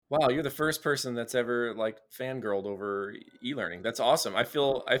Wow, you're the first person that's ever like fangirled over e-learning. That's awesome. I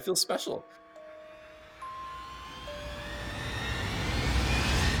feel special.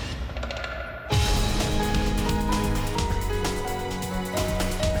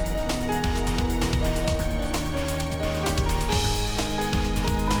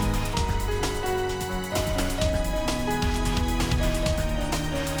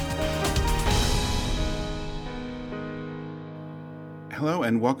 Hello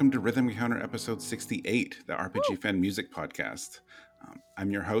and welcome to Rhythm Encounter episode 68, the RPG Fan Music Podcast. I'm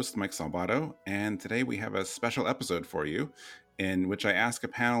your host, Mike Salvato, and today we have a special episode for you in which I ask a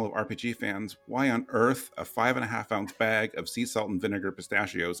panel of RPG fans why on earth a 5.5 ounce bag of sea salt and vinegar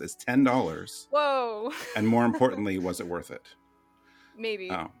pistachios is $10. Whoa! And more importantly, was it worth it?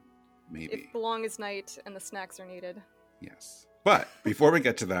 Maybe. Oh, maybe. If the long is night and the snacks are needed. Yes. But before we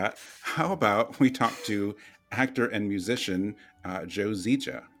get to that, how about we talk to actor and musician Joe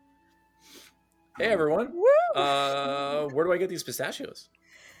Zija. Hey everyone. Woo! Where do I get these pistachios?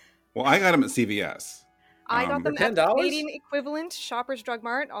 Well, I got them at CVS. I got them For at the $10? Canadian equivalent, Shoppers Drug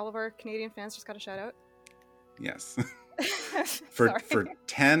Mart. All of our Canadian fans just got a shout out. Yes. for Sorry. for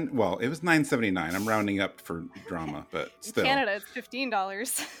 10, well, it was $9.79. I'm rounding up for drama, but still. In Canada, it's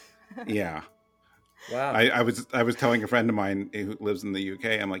 $15. Yeah. Wow. I was telling a friend of mine who lives in the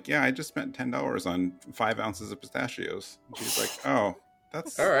UK, I'm like, yeah, I just spent $10 on 5 ounces of pistachios. And she's like, oh,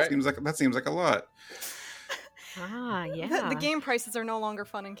 that's All right. seems like a lot. Ah, yeah. The game prices are no longer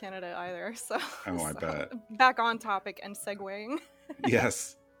fun in Canada either. So, Oh, I bet. Back on topic and segueing.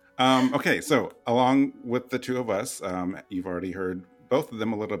 Yes. Okay, so along with the two of us, you've already heard both of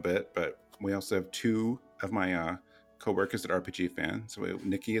them a little bit, but we also have two of my co-workers at RPG Fan. So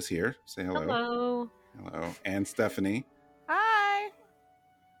Nikki is here. Say hello. Hello. Hello. And Stephanie. Hi.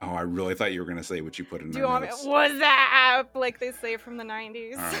 Oh, I really thought you were going to say what you put in Do the you want me? notes. What's that? Like they say from the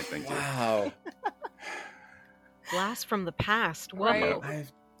 90s. All right, thank you. Wow. Blast from the past. Whoa. Right.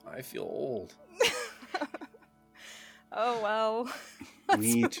 I feel old. Oh, well.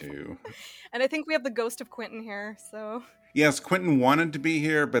 Me too. And I think we have the ghost of Quentin here, so. Yes, Quentin wanted to be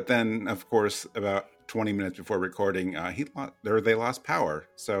here, but then, of course, about 20 minutes before recording, they lost power.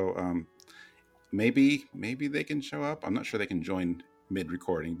 So maybe they can show up. I'm not sure they can join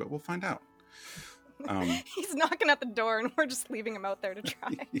mid-recording, but we'll find out. He's knocking at the door and we're just leaving him out there to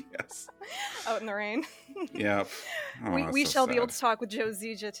try. Yes. Out in the rain. Yep. Oh, we so shall be able sad. to talk with Joe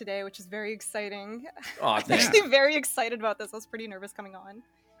Zija today, which is very exciting. Oh, I'm thanks. actually very excited about this. I was pretty nervous coming on.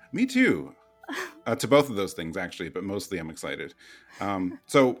 Me too. To both of those things, actually, but mostly I'm excited.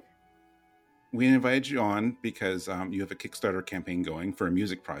 So we invited you on because you have a Kickstarter campaign going for a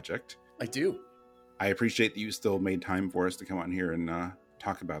music project. I do. I appreciate that you still made time for us to come on here and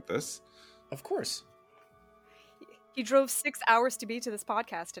talk about this. Of course. He drove 6 hours to be to this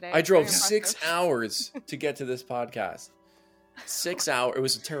podcast today. I drove Very 6 impressive. hours to get to this podcast. 6 hours. It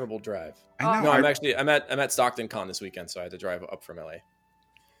was a terrible drive. I know. No, I'm at Stockton Con this weekend, so I had to drive up from LA.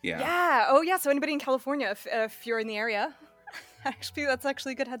 Yeah. Yeah. Oh, yeah. So anybody in California, if you're in the area, actually, that's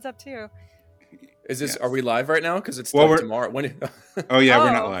actually a good heads up too. Is this? Yes. Are we live right now? Because it's Well, like we're- tomorrow. When? Oh yeah, we're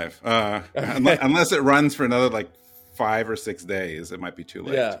Oh. not live. Unless it runs for another like 5 or 6 days, it might be too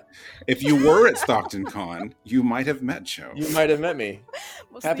late. Yeah. If you were at Stockton Con, you might have met Joe. You might have met me.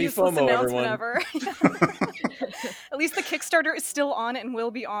 Most Happy useless FOMO, announcement everyone. ever. At least the Kickstarter is still on and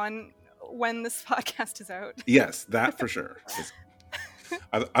will be on when this podcast is out. Yes, that for sure.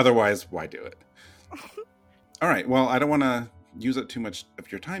 Otherwise, why do it? All right. Well, I don't want to use up too much of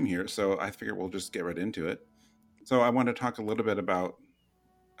your time here, so I figure we'll just get right into it. So I want to talk a little bit about,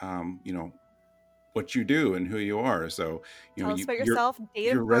 what you do and who you are. So, Tell us about yourself,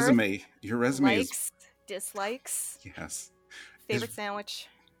 date your of birth, resume is likes, dislikes, yes. favorite sandwich.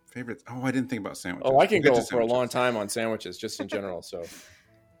 Favorites. Oh, I didn't think about sandwiches. Oh, I can We'll go get to for a long sandwiches. time on sandwiches, just in general. So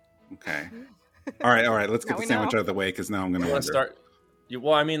Okay. All right. Let's get Now the we sandwich know. out of the way because now I'm going you to want to start?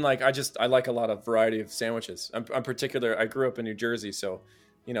 Well, I mean, like I like a lot of variety of sandwiches. I'm particular. I grew up in New Jersey, so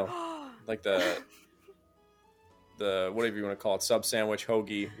like the whatever you want to call it, sub sandwich,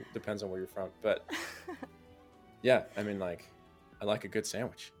 hoagie, depends on where you're from. But yeah, I mean, like I like a good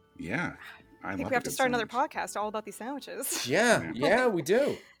sandwich. Yeah. I think we have to start another podcast all about these sandwiches. Yeah, we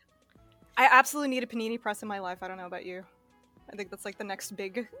do. I absolutely need a panini press in my life. I don't know about you. I think that's like the next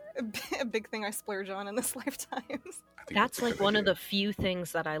big thing I splurge on in this lifetime. That's like one of the few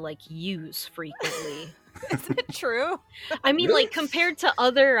things that I like use frequently. Isn't it true? I mean, like compared to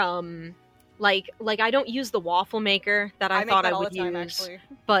other like I don't use the waffle maker that I make thought that I all would the time, use, actually.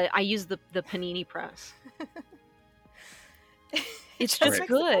 but I use the panini press. It's just just makes it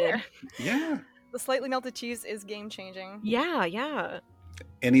good. better. Yeah. The slightly melted cheese is game changing. Yeah.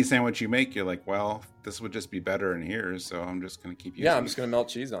 any sandwich you make, you're like, well, this would just be better in here, so I'm just going to keep using Yeah, I'm just going to melt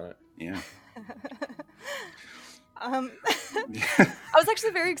cheese on it. Yeah. I was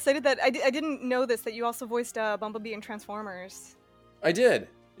actually very excited that I didn't know this, that you also voiced Bumblebee in Transformers. I did.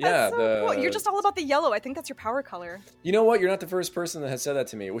 Yeah, That's so cool. You're just all about the yellow. I think that's your power color. You know what? You're not the first person that has said that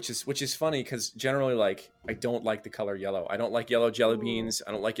to me, which is funny because generally, like, I don't like the color yellow. I don't like yellow jelly beans.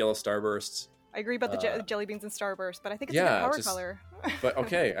 I don't like yellow starbursts. I agree about the jelly beans and starburst, but I think it's your power color. But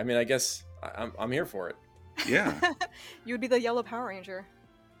okay, I mean, I guess I'm here for it. Yeah. You would be the yellow Power Ranger.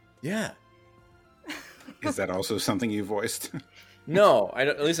 Yeah. Is that also something you voiced? No,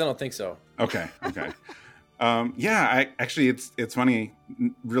 at least I don't think so. Okay. Yeah, it's funny,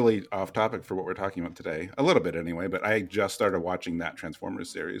 really off topic for what we're talking about today, a little bit anyway, but I just started watching that Transformers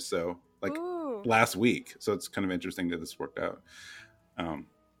series, so like last week, so it's kind of interesting that this worked out.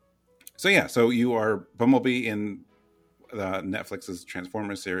 So you are Bumblebee in Netflix's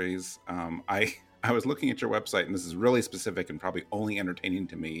Transformers series. I was looking at your website, and this is really specific and probably only entertaining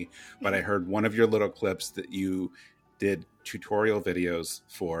to me, but I heard one of your little clips that you did tutorial videos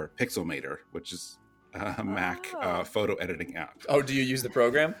for Pixelmator, which is a Mac photo editing app. Oh, do you use the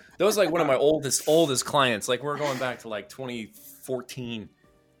program? That was like one of my oldest clients. Like, we're going back to like 2014.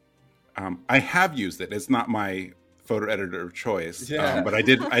 I have used it. It's not my photo editor of choice, yeah. But I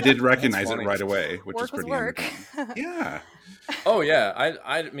did recognize it right away, which work is pretty work. Yeah. Oh yeah,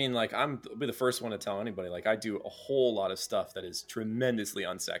 I mean, like, I'll be the first one to tell anybody. Like, I do a whole lot of stuff that is tremendously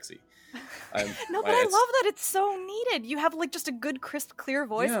unsexy. No, but I love that it's so needed. You have like just a good, crisp, clear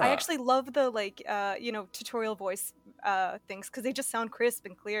voice. Yeah. I actually love the tutorial voice things because they just sound crisp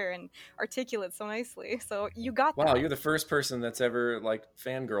and clear and articulate so nicely. So you got that. Wow, you're the first person that's ever like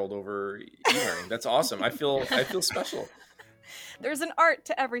fangirled over e-learning. That's awesome. I feel special. There's an art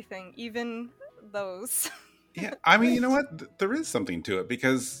to everything, even those. Yeah, I mean, you know what? There is something to it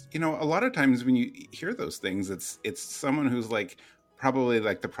because, you know, a lot of times when you hear those things, it's someone who's like probably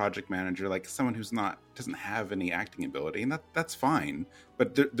like the project manager, like someone who's doesn't have any acting ability, and that's fine.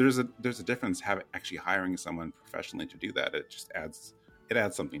 But there's a difference actually hiring someone professionally to do that. It just adds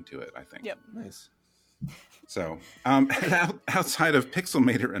something to it, I think. Yep. Nice. So, outside of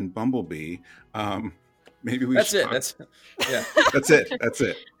Pixelmator and Bumblebee, maybe we should. That's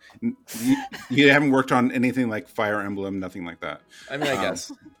it. You haven't worked on anything like Fire Emblem, nothing like that. I mean, I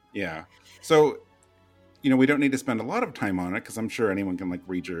guess. Yeah. So, you know, we don't need to spend a lot of time on it because I'm sure anyone can like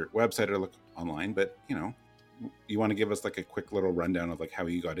read your website or look online. But, you know, you want to give us like a quick little rundown of like how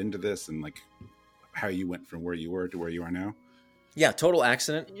you got into this and like how you went from where you were to where you are now? Yeah, total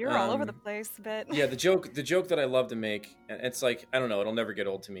accident. You're all over the place, but yeah, the joke that I love to make, and it's like, I don't know, it'll never get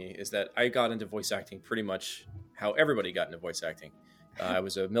old to me, is that I got into voice acting pretty much how everybody got into voice acting. I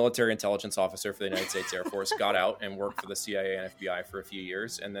was a military intelligence officer for the United States Air Force, got out and worked for the CIA and FBI for a few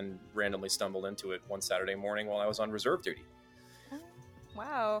years, and then randomly stumbled into it one Saturday morning while I was on reserve duty.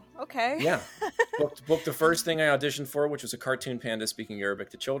 Wow, okay. Yeah. Booked the first thing I auditioned for, which was a cartoon panda speaking Arabic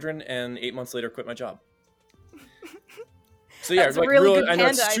to children, and 8 months later quit my job. So yeah, That's like really really, good I know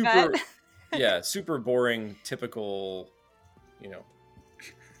it's panda, I super, bet. yeah, super boring, typical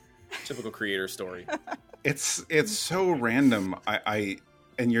creator story. It's so random. I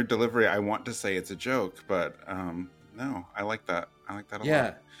in your delivery, I want to say it's a joke, but no, I like that. I like that a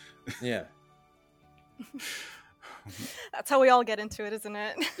lot. Yeah. That's how we all get into it, isn't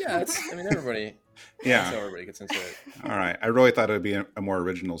it? Yeah, everybody. Yeah, that's how everybody gets into it. All right, I really thought it would be a more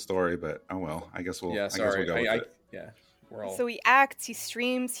original story, but oh well. I guess we'll. Yeah, sorry. I guess we'll go with it. Yeah, we're all. So he acts, he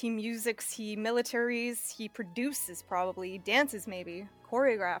streams, he musics, he militaries, he produces probably, dances maybe,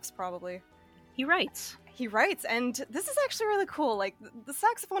 choreographs probably. He writes. He writes, and this is actually really cool. Like, the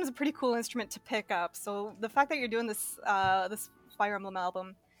saxophone is a pretty cool instrument to pick up, so the fact that you're doing this this Fire Emblem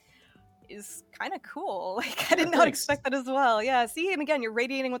album is kind of cool. Like, I did not expect that as well. Yeah, see, and again, you're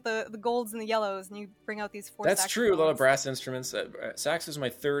radiating with the golds and the yellows, and you bring out these four That's saxophones. true, a lot of brass instruments. Sax was my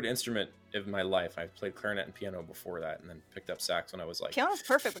third instrument of my life. I played clarinet and piano before that, and then picked up sax when I was like... Piano's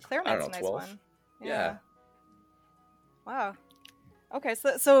perfect, but clarinet's a nice 12. one. Yeah. Wow. Okay,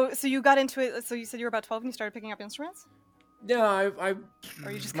 so you got into it. So you said you were about 12 and you started picking up instruments? Yeah, Or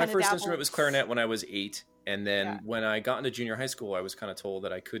you just my kinda first dabbled? instrument was clarinet when I was 8, and then when I got into junior high school, I was kind of told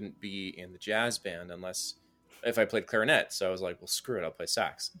that I couldn't be in the jazz band if I played clarinet. So I was like, well, screw it, I'll play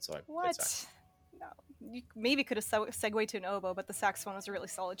sax. And so I played sax. No, you maybe could have segued to an oboe, but the saxophone was a really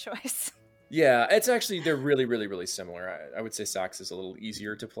solid choice. Yeah, it's actually, they're really, really, really similar. I would say sax is a little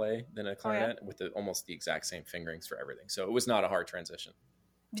easier to play than a clarinet with almost the exact same fingerings for everything. So it was not a hard transition.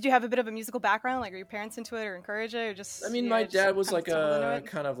 Did you have a bit of a musical background? Like, are your parents into it or encourage it, or just? I mean, my dad was like a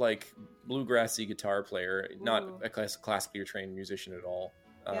kind of like bluegrassy guitar player, not a classically trained musician at all.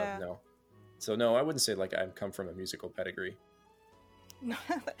 No. So no, I wouldn't say like I've come from a musical pedigree. No,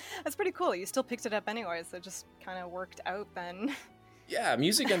 that's pretty cool. You still picked it up anyway, so it just kind of worked out then. Yeah,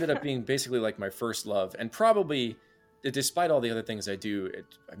 music ended up being basically like my first love, and probably, despite all the other things I do,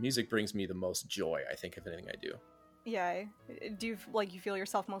 music brings me the most joy, I think, of anything I do. Yeah. Do you feel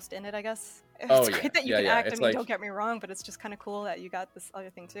yourself most in it, I guess? Oh, it's great that you can act. I mean, like, don't get me wrong, but it's just kind of cool that you got this other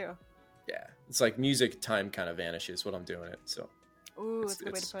thing too. Yeah. It's like music time kind of vanishes when I'm doing it. So. Ooh, that's a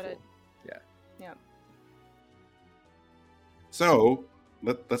good way to put it. Yeah. Yeah. So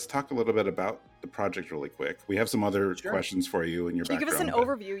let's talk a little bit about the project really quick. We have some other questions for you in your background. Can you give us an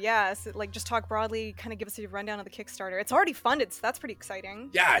overview? Yeah, so like just talk broadly, kind of give us a rundown of the Kickstarter. It's already funded, so that's pretty exciting.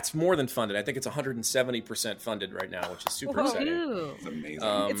 Yeah, it's more than funded. I think it's 170% funded right now, which is super exciting. It's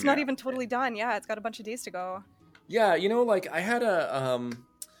amazing. It's not even totally done. Yeah, it's got a bunch of days to go. Yeah, like I had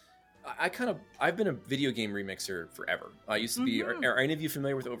I've been a video game remixer forever. I used to be. Are any of you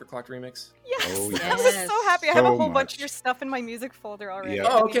familiar with Overclocked Remix? Yes. Oh, yes. I was so happy. I have a whole bunch of your stuff in my music folder already. Yeah.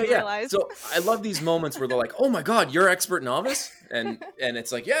 Oh, okay, yeah. So I love these moments where they're like, "Oh my God, you're expert novice," and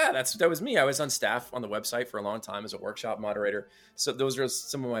it's like, "Yeah, that was me. I was on staff on the website for a long time as a workshop moderator. So those are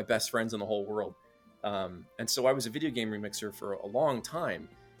some of my best friends in the whole world." And so I was a video game remixer for a long time,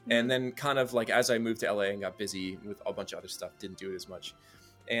 and then kind of like as I moved to LA and got busy with a bunch of other stuff, didn't do it as much.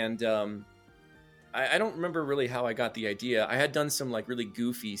 And I don't remember really how I got the idea. I had done some like really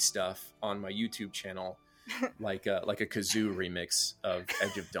goofy stuff on my YouTube channel, like a kazoo remix of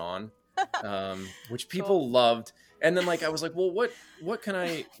Edge of Dawn, which people loved. And then like I was like, well, what can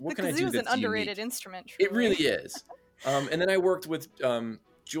I do that's unique? Kazoo is an underrated instrument. Truly. It really is. And then I worked with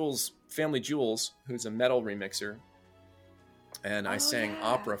Family Jules, who's a metal remixer, and I sang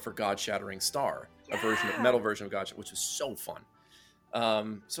opera for God Shattering Star, a metal version of God, which was so fun. So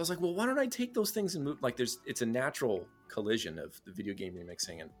I was like, well, why don't I take those things and move? Like, it's a natural collision of the video game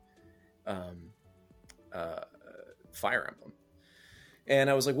remixing and Fire Emblem. And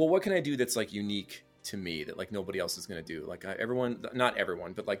I was like, well, what can I do that's like unique to me that like nobody else is going to do? Like not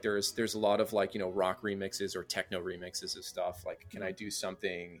everyone, but like there's a lot of like, rock remixes or techno remixes of stuff. Like, can I do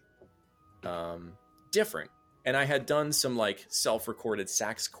something different? And I had done some like self-recorded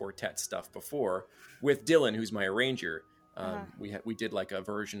sax quartet stuff before with Dylan, who's my arranger. We did like a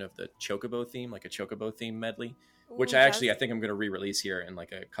version of the Chocobo theme, like a Chocobo theme medley, which I think I'm going to re-release here in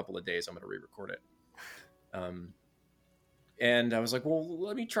like a couple of days. I'm going to re-record it. And I was like, well,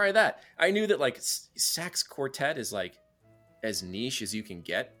 let me try that. I knew that like sax quartet is like as niche as you can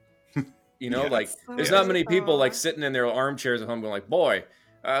get, like there's not many people like sitting in their armchairs at home going like, boy,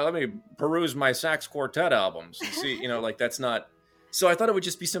 let me peruse my sax quartet albums and see, like that's not. So I thought it would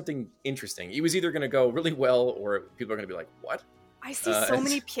just be something interesting. It was either going to go really well or people are going to be like, what? I see so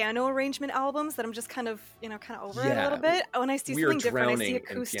many piano arrangement albums that I'm just kind of over it a little bit. When I see something different, I see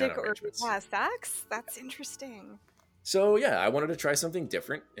acoustic or sax. That's interesting. So yeah, I wanted to try something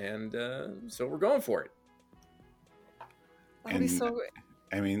different, and so we're going for it. That'll be so.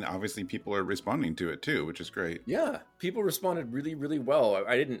 I mean, obviously, people are responding to it too, which is great. Yeah, people responded really, really well.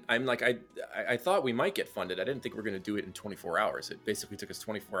 I thought we might get funded. I didn't think we were going to do it in 24 hours. It basically took us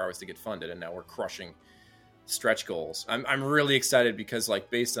 24 hours to get funded, and now we're crushing stretch goals. I'm really excited because, like,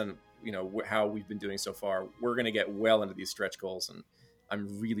 based on how we've been doing so far, we're going to get well into these stretch goals, and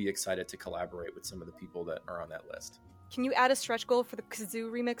I'm really excited to collaborate with some of the people that are on that list. Can you add a stretch goal for the kazoo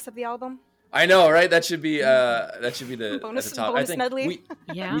remix of the album? I know, right? That should be the bonus, at the top. Bonus I think medley.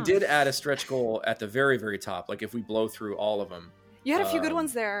 we did add a stretch goal at the very, very top. Like if we blow through all of them, you had a few good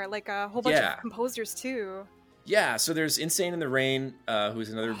ones there, like a whole bunch of composers too. Yeah, so there's Insane in the Rain, who's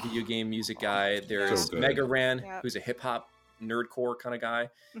another video game music guy. There's Mega Ran, who's a hip hop nerdcore kind of guy.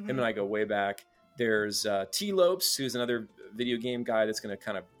 Him and I go way back. There's T Lopes, who's another video game guy that's going to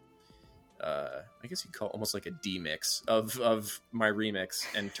kind of. I guess you'd call it almost like a D-mix of my remix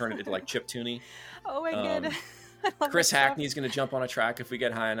and turn it into like chiptune-y. Oh my god. Chris Hackney's going to jump on a track if we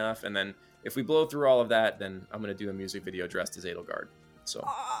get high enough. And then if we blow through all of that, then I'm going to do a music video dressed as Edelgard. So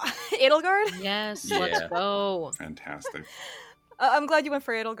Edelgard? Yes, let's go. Fantastic. I'm glad you went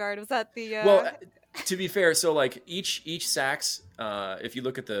for Edelgard. Was that the... Well, to be fair, so like each sax, if you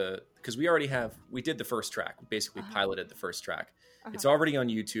look at because we did the first track. We basically piloted the first track. It's already on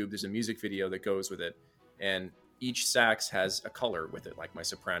YouTube. There's a music video that goes with it. And each sax has a color with it. Like my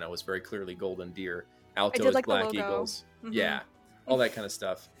soprano is very clearly golden deer. Alto is black eagles. Yeah, all that kind of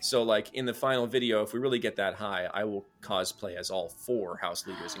stuff. So like in the final video, if we really get that high, I will cosplay as all 4 house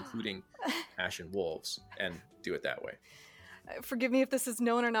leaders, including Ashen Wolves, and do it that way. Forgive me if this is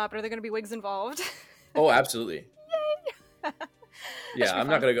known or not, but are there going to be wigs involved? Oh, absolutely. Yay! Yeah, I'm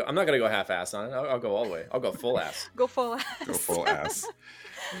not gonna go half-ass on it. I'll go all the way. I'll go full ass. Go full ass. Go full ass.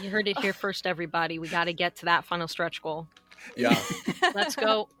 You heard it here first, everybody. We got to get to that final stretch goal. Yeah. Let's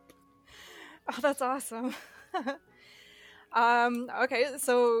go. Oh, that's awesome. Okay,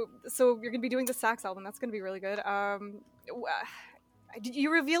 so you're gonna be doing the sax album. That's gonna be really good.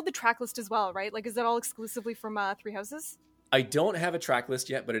 You revealed the track list as well, right? Like, is that all exclusively from Three Houses? I don't have a track list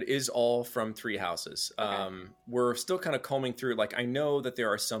yet, but it is all from Three Houses. Okay. We're still kind of combing through. Like, I know that there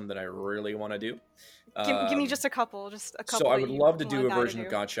are some that I really want to do. Give me just a couple. So I would love to do a version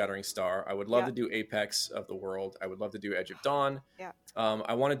of God Shattering Star. I would love to do Apex of the World. I would love to do Edge of Dawn. Yeah.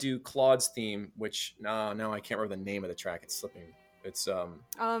 I want to do Claude's theme, which now I can't remember the name of the track. It's slipping. It's tip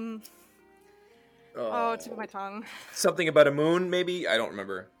of my tongue. Something about a moon, maybe? I don't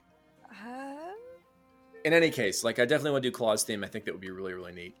remember. In any case, like, I definitely want to do Claude's theme. I think that would be really,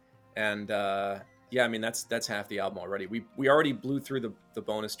 really neat. And yeah, I mean, that's half the album already. We already blew through the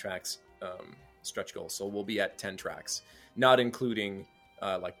bonus tracks stretch goal, so we'll be at 10 tracks, not including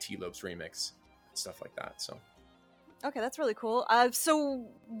like T-Lope's remix, stuff like that. So okay, that's really cool. So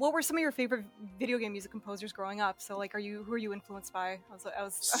what were some of your favorite video game music composers growing up? So like, who are you influenced by? I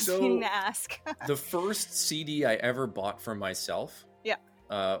was meaning to ask. The first CD I ever bought for myself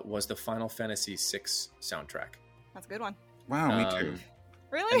was the Final Fantasy VI soundtrack. That's a good one. Wow, me too.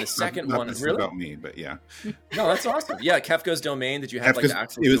 Really? And the second not one, this is really? about me, but yeah. No, that's awesome. Yeah, Kefka's Domain. Did you have like the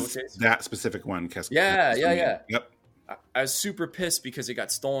actual it was case? that specific one. Yeah. Yep. I was super pissed because it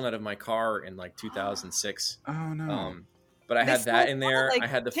got stolen out of my car in like 2006. Oh no. But I had that in there. Like, I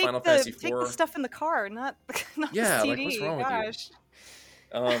had the Final Fantasy IV. Take the stuff in the car, not the Yeah, CD. like, what's wrong with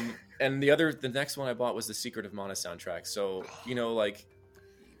you? And the next one I bought was the Secret of Mana soundtrack. So, you know, like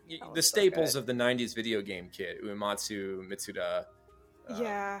the staples of the 90s video game kit, Uematsu, Mitsuda.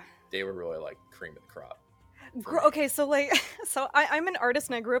 Yeah. They were really like cream of the crop. Okay, so like, I'm an artist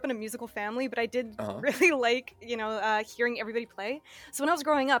and I grew up in a musical family, but I did really like, hearing everybody play. So when I was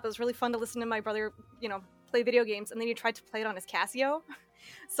growing up, it was really fun to listen to my brother, play video games, and then he tried to play it on his Casio.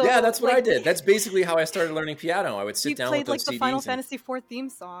 So yeah, that's what I did. That's basically how I started learning piano. I would sit down with those CDs. He played like the Final Fantasy IV theme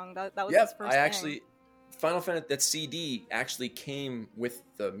song. That was his first thing. Final Fantasy, that CD actually came with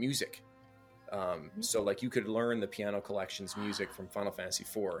the music. So like you could learn the piano collection's music from Final Fantasy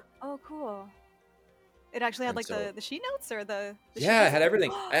IV. Oh, cool. It actually had the sheet notes or the yeah, it had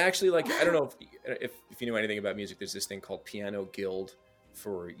everything. I actually I don't know if you know anything about music. There's this thing called Piano Guild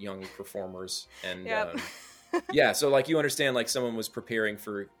for young performers, and yeah, so like you understand, like someone was preparing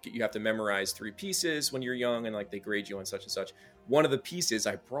for, you have to memorize 3 pieces when you're young, and like they grade you on such and such. One of the pieces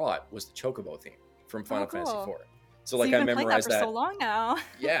I brought was the Chocobo theme from Final Fantasy IV. So like I memorized that for so long now.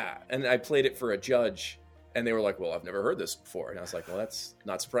 Yeah, and I played it for a judge, and they were like, "Well, I've never heard this before," and I was like, "Well, that's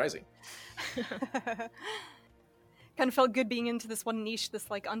not surprising." Kind of felt good being into this one niche,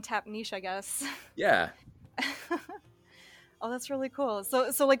 this like untapped niche, I guess. Yeah. Oh, that's really cool.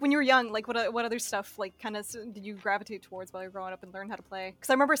 So like when you were young, like what other stuff like kind of did you gravitate towards while you were growing up and learn how to play? Because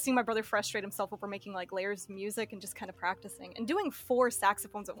I remember seeing my brother frustrate himself over making like layers of music and just kind of practicing and doing 4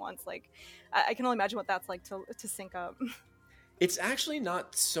 saxophones at once. Like I can only imagine what that's like to sync up. It's actually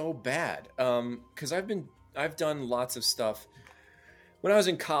not so bad because I've done lots of stuff. When I was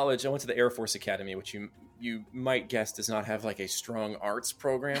in college, I went to the Air Force Academy, which you might guess does not have like a strong arts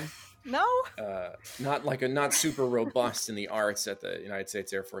program. No, not super robust in the arts at the United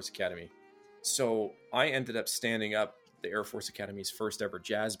States Air Force Academy. So I ended up standing up the Air Force Academy's first ever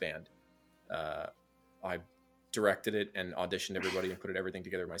jazz band. I directed it and auditioned everybody and put everything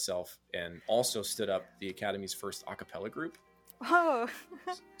together myself, and also stood up the Academy's first a cappella group. Oh,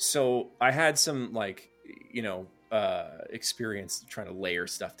 so I had some experience trying to layer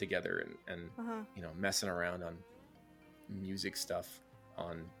stuff together and messing around on music stuff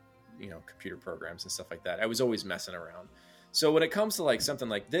on computer programs and stuff like that. I was always messing around. So when it comes to like something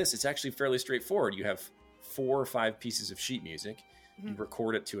like this, it's actually fairly straightforward. You have 4 or 5 pieces of sheet music. You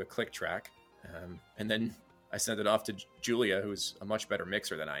record it to a click track, and then I send it off to Julia, who's a much better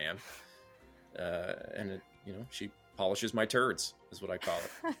mixer than I am, and she polishes my turds, is what I call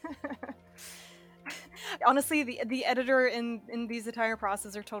it. Honestly, the editor in these entire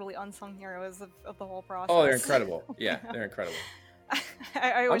processes are totally unsung heroes of the whole process. Oh, they're incredible. Yeah, they're incredible.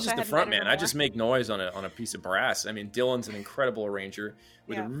 I'm just the front man. I just make noise on a piece of brass. I mean, Dylan's an incredible arranger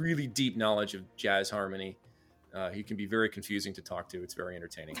with a really deep knowledge of jazz harmony. He can be very confusing to talk to. It's very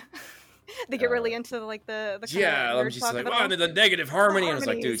entertaining. They get really into like the I'm just like, the negative harmony, and it's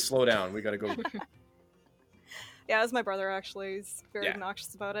like, dude, slow down. We got to go. Yeah, it was my brother actually. He's very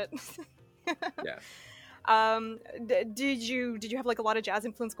obnoxious about it. Yeah. Did you have like a lot of jazz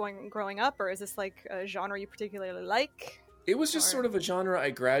influence growing up, or is this like a genre you particularly like? It was just sort of a genre I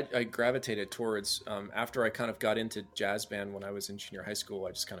gravitated towards after I kind of got into jazz band when I was in junior high school.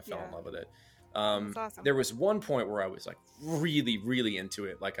 I just kind of fell in love with it. That's awesome. There was one point where I was like really, really into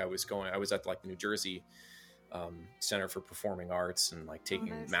it. Like I was at like the New Jersey Center for Performing Arts and like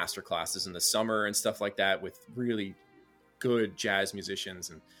taking master classes in the summer and stuff like that with really good jazz musicians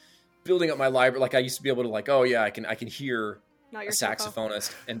and building up my library. Like I used to be able to like, oh yeah, I can hear a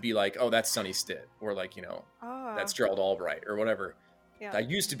saxophonist and be like, oh, that's Sonny Stitt, or like, you know, that's Gerald Albright or whatever. Yeah. I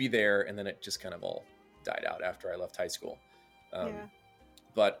used to be there, and then it just kind of all died out after I left high school.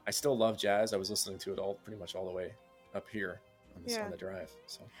 But I still love jazz. I was listening to it pretty much all the way up here on the drive.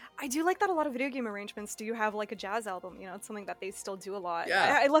 So I do like that a lot of video game arrangements do have like a jazz album. You know, it's something that they still do a lot.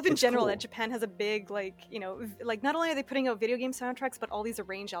 Yeah, I love in general that Japan has a big like, you know, like not only are they putting out video game soundtracks, but all these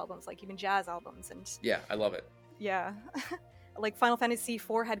arranged albums, like even jazz albums. And yeah, I love it. Yeah. Like Final Fantasy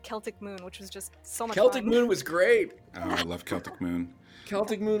IV had Celtic Moon, which was just so much Celtic fun. Moon was great. Oh, I love Celtic Moon.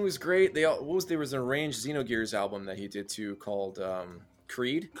 Celtic Moon was great. There was an arranged Xenogears album that he did too called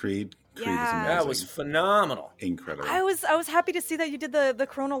Creed. Creed is amazing. That was phenomenal. Incredible. I was happy to see that you did the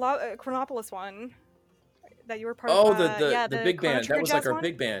Chronopolis one. That you were part of. Oh, the big band. That was like our one?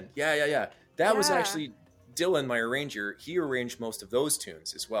 Big band. Yeah. That was actually Dylan, my arranger. He arranged most of those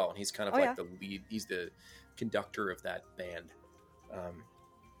tunes as well, and he's kind of the lead. He's the conductor of that band.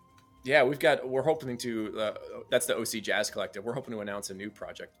 We're hoping to that's the OC Jazz Collective. We're hoping to announce a new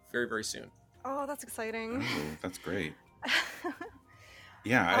project very, very soon. Oh, that's exciting. Oh, that's great.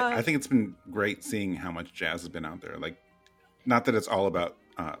 Yeah, I think it's been great seeing how much jazz has been out there. Like, not that it's all about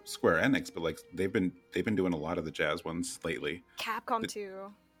Square Enix, but like they've been doing a lot of the jazz ones lately. Capcom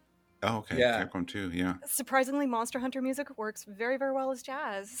too. Oh, okay. Yeah. Capcom too. Yeah. Surprisingly, Monster Hunter music works very, very well as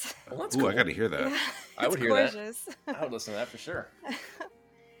jazz. Well, that's cool. cool. I got to hear that. Yeah, I would hear gorgeous. that. I would listen to that for sure.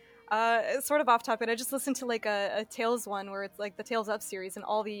 Sort of off topic, I just listened to like a Tales one where it's like the Tales Up series and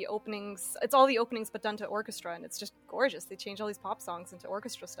all the openings. It's all the openings but done to orchestra, and it's just gorgeous. They change all these pop songs into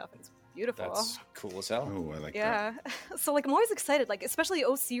orchestra stuff, and it's beautiful. That's cool as hell. Oh, I like that. Yeah. So like I'm always excited, like especially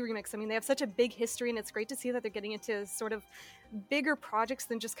OC Remix. I mean, they have such a big history, and it's great to see that they're getting into sort of bigger projects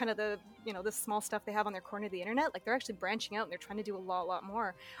than just kind of the small stuff they have on their corner of the internet. Like they're actually branching out and they're trying to do a lot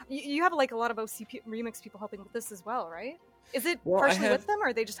more. You have like a lot of OC Remix people helping with this as well, right? Is it partially with them, or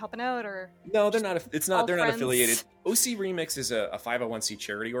are they just helping out, or no? They're not. They're friends? not affiliated. OC Remix is a 501c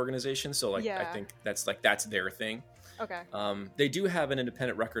charity organization, so like I think that's their thing. Okay. They do have an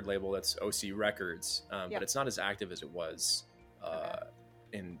independent record label that's OC Records, but it's not as active as it was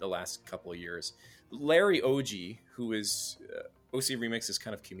in the last couple of years. Larry Oji, who is OC Remix's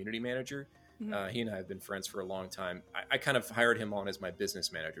kind of community manager, he and I have been friends for a long time. I kind of hired him on as my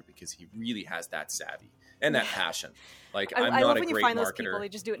business manager because he really has that savvy and that passion. Like I'm I not love a when great you find marketer. those people; they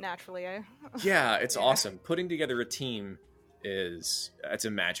just do it naturally. Yeah, it's awesome. Putting together a team it's a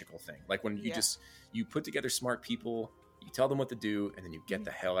magical thing. Like when you put together smart people, you tell them what to do, and then you get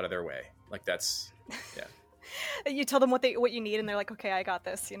the hell out of their way. Like that's You tell them what you need, and they're like, "Okay, I got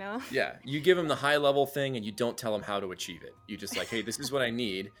this." You know. Yeah, you give them the high level thing, and you don't tell them how to achieve it. You just like, "Hey, this is what I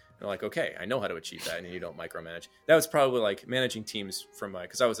need." And they're like, "Okay, I know how to achieve that," and you don't micromanage. That was probably like managing teams from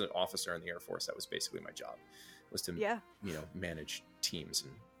because I was an officer in the Air Force. That was basically my job, was to manage teams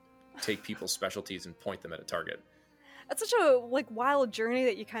and take people's specialties and point them at a target. That's such a wild journey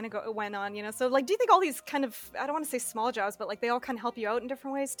that you kind of went on, you know. So do you think all these kind of, I don't want to say small jobs, but like they all kind of help you out in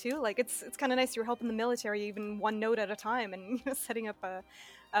different ways too? Like it's kind of nice you're helping the military even one note at a time and setting up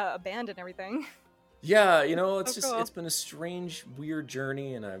a band and everything. Yeah, it's so cool. It's been a strange, weird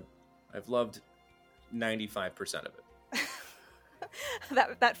journey, and I've loved 95% of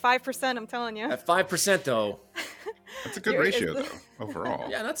it. that 5%, I'm telling you. That 5% though. That's a good ratio though, overall.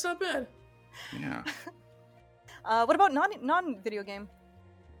 Yeah, that's not bad. Yeah. What about non-video game?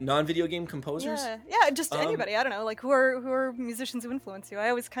 Non-video game composers? Yeah, just anybody. I don't know, like who are musicians who influence you? I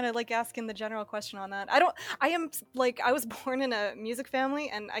always kind of like asking the general question on that. I was born in a music family,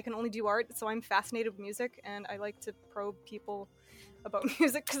 and I can only do art, so I'm fascinated with music, and I like to probe people about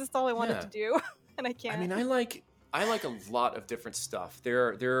music because it's all I wanted to do, and I can't. I mean, I like a lot of different stuff.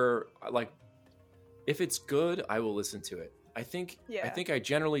 There are like, if it's good, I will listen to it. I think I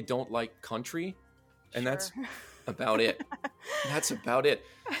generally don't like country, and that's about it. That's about it.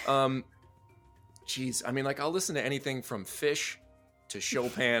 Geez, I mean, like I'll listen to anything from Fish to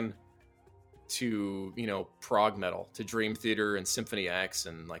Chopin to prog metal, to Dream Theater and Symphony X,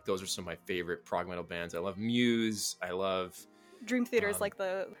 and like those are some of my favorite prog metal bands. I love Muse. I love Dream Theater is like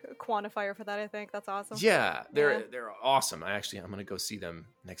the quantifier for that. I think that's awesome. Yeah, they're I'm gonna go see them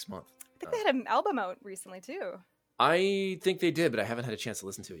next month. I think they had an album out recently too. I think they did, but I haven't had a chance to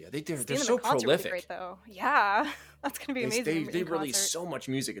listen to it yet. They're so concert would be prolific. great, though. Yeah, that's gonna be amazing. They release so much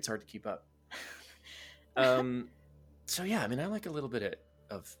music; it's hard to keep up. So yeah, I mean, I like a little bit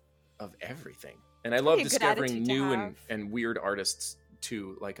of everything, and I love discovering new and weird artists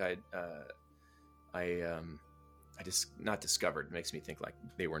too. Like I just not discovered. It makes me think like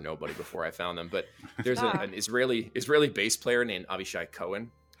they were nobody before I found them. But there's an Israeli bass player named Avishai Cohen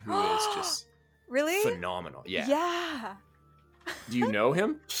who is just really phenomenal. Yeah. Yeah. Do you know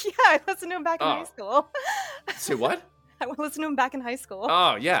him? Yeah, I listened to him back in high school. Say what? I listened to him back in high school.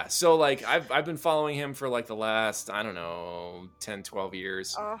 Oh yeah. So like I've been following him for like the last, I don't know, 10, 12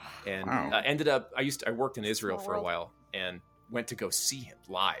 years. And ended up I worked in Israel for a while and went to go see him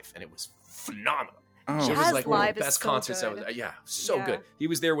live, and it was phenomenal. Oh, it was like one of the best so concerts good. Good. He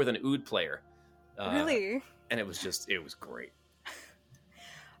was there with an oud player. Really? And it was great.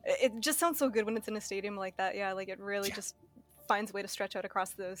 It just sounds so good when it's in a stadium like that. Yeah, like it really just finds a way to stretch out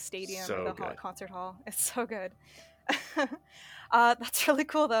across the stadium or the concert hall. It's so good. That's really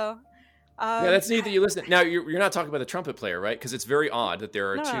cool, though. Yeah, that's neat that you listen. Now, you're not talking about the trumpet player, right? Because it's very odd that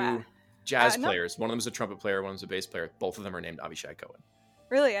there are two jazz players. One of them is a trumpet player, one of them is a bass player. Both of them are named Avishai Cohen.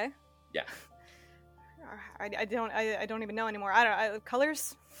 Really, eh? Yeah. I don't even know anymore.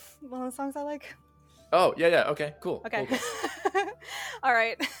 Colors, one of the songs I like. Oh, yeah. Okay, cool. Okay. Cool. All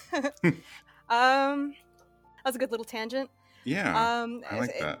right. That was a good little tangent. Yeah. I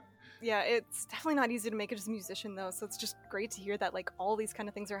like that. Yeah, it's definitely not easy to make it as a musician, though, so it's just great to hear that, like, all these kind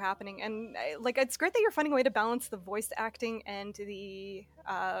of things are happening. And, like, it's great that you're finding a way to balance the voice acting and the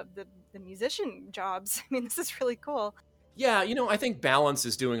musician jobs. I mean, this is really cool. Yeah, I think balance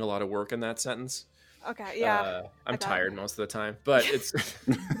is doing a lot of work in that sentence. Okay, yeah. I'm tired most of the time, but it's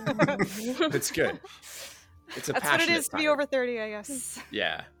it's good. It's a passionate That's what it is to be tired. over 30, I guess.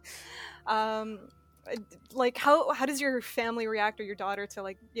 Yeah. Like how does your family react, or your daughter, to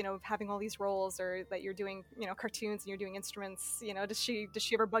like having all these roles, or that you're doing cartoons and you're doing instruments? Does she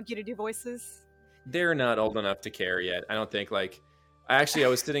ever bug you to do voices? They're not old enough to care yet. I don't think. Like, I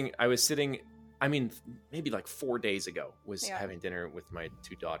was sitting. I mean, maybe like 4 days ago was having dinner with my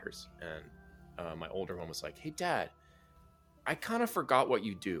two daughters, and my older one was like, "Hey, Dad, I kind of forgot what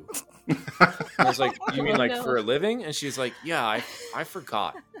you do." I was like, "You mean like for a living?" And she's like, "Yeah, I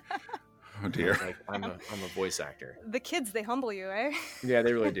forgot." Oh dear. Like, I'm a voice actor. The kids, they humble you, eh? Yeah,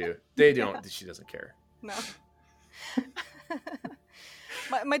 they really do. They don't. She doesn't care. No.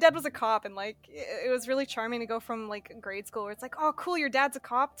 My dad was a cop, and like it was really charming to go from like grade school where it's like, "Oh, cool, your dad's a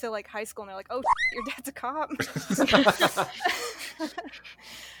cop," to like high school, and they're like, "Oh, your dad's a cop."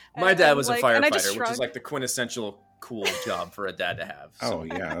 My dad was a firefighter, which is like the quintessential cool job for a dad to have. So. Oh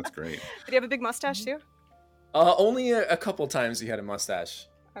yeah, that's great. Did he have a big mustache too? Only a couple times he had a mustache.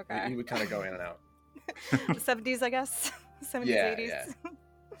 Okay. He would kind of go in and out. The 70s, I guess. 70s, 80s.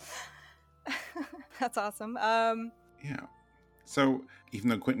 Yeah. That's awesome. Yeah. So even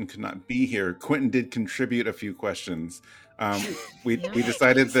though Quentin could not be here, Quentin did contribute a few questions. We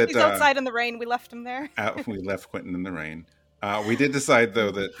decided that he's outside in the rain. We left him there. We left Quentin in the rain. We did decide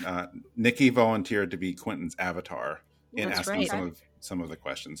though that Nikki volunteered to be Quentin's avatar in asking some of the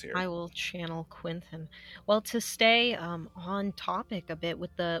questions here. I will channel Quentin. Well, to stay on topic a bit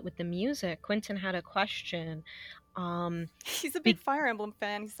with the music, Quentin had a question. He's a big Fire Emblem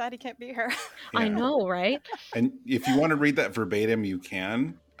fan. He's sad he can't be here. Yeah. I know, right? And if you want to read that verbatim, you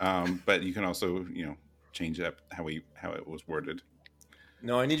can. But you can also, change it up how it was worded.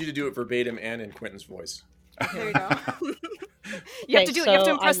 No, I need you to do it verbatim and in Quentin's voice. There you go. You have to do it. You have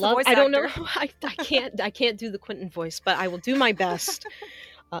to impress the voice actor. I don't know. I can't do the Quentin voice, but I will do my best.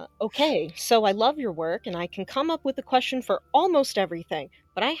 Okay, so I love your work, and I can come up with a question for almost everything,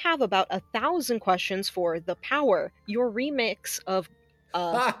 but I have about 1,000 questions for The Power, your remix of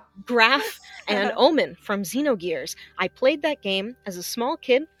Graph and Omen from Xenogears. I played that game as a small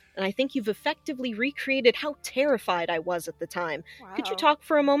kid, and I think you've effectively recreated how terrified I was at the time. Wow. Could you talk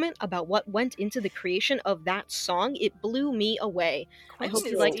for a moment about what went into the creation of that song? It blew me away. I hope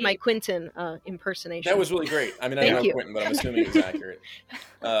you liked my Quentin impersonation. That was really great. I mean, I know Quentin, but I'm assuming it's accurate.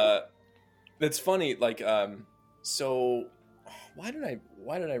 That's funny. Like, so why did I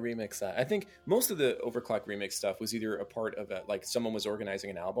remix that? I think most of the Overclock remix stuff was either a part of like someone was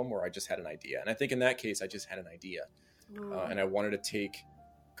organizing an album, or I just had an idea. And I think in that case, I just had an idea, and I wanted to take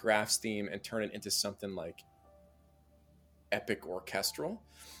Graph's theme and turn it into something like epic orchestral,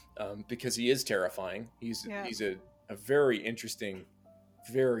 because he is terrifying. He's a very interesting,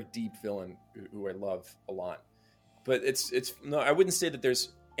 very deep villain who I love a lot. but it's no, I wouldn't say that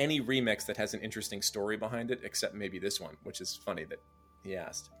there's any remix that has an interesting story behind it, except maybe this one, which is funny that he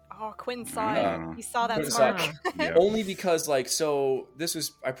asked. Oh, Quentin saw Yeah. it. He saw that Quentin spark. saw Yeah. Only because like, so this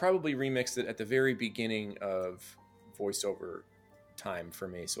was, I probably remixed it at the very beginning of voiceover time for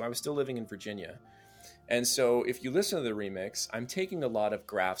me. So I was still living in Virginia. And so if you listen to the remix, I'm taking a lot of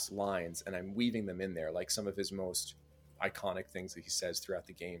Graf's lines and I'm weaving them in there, like some of his most iconic things that he says throughout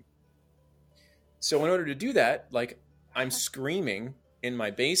the game. So in order to do that, like, I'm screaming in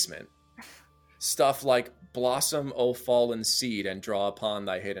my basement stuff like "Blossom, O fallen seed, and draw upon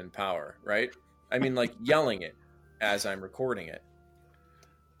thy hidden power," right? I mean, like, yelling it as I'm recording it.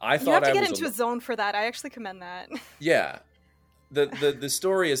 I You have thought to I get was into a zone for that. I actually commend that. yeah. The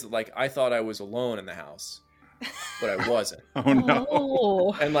story is that, like, I thought I was alone in the house, but I wasn't. Oh no.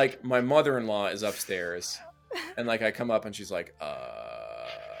 Oh. And like, my mother-in-law is upstairs, and like, I come up and she's like, and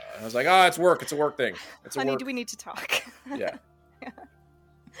I was like, it's work. It's a work thing. It's a Honey, work. do we need to talk? Yeah.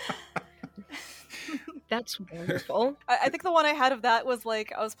 That's wonderful. I think the one I had of that was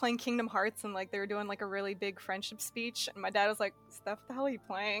like I was playing Kingdom Hearts and like they were doing like a really big friendship speech and my dad was like, "Steph, what the hell are you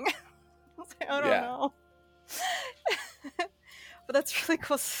playing?" I was like, "I don't Yeah. know." But that's really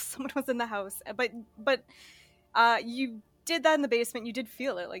cool. Someone was in the house, but you did that in the basement. You did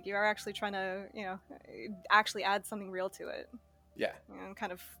feel it, like you are actually trying to, actually add something real to it, Yeah. and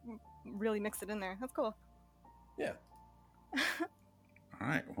kind of really mix it in there. That's cool. Yeah. All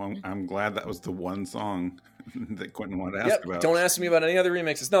right. Well, I'm glad that was the one song that Quentin wanted to ask Yep. about. Don't ask me about any other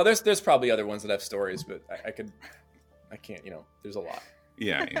remixes. No, there's probably other ones that have stories, but I can't. There's a lot.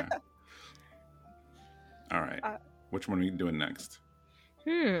 Yeah. All right. Which one are you doing next?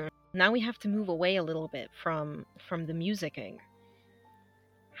 Now we have to move away a little bit from the musicking.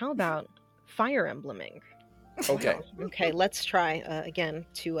 How about Fire Embleming? Okay. Okay, let's try again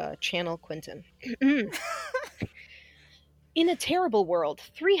to channel Quentin. In a terrible world,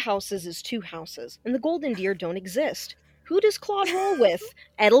 3 houses is 2 houses, and the Golden Deer don't exist. Who does Claude roll with?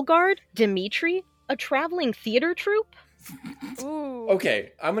 Edelgard? Dimitri? A traveling theater troupe? Ooh.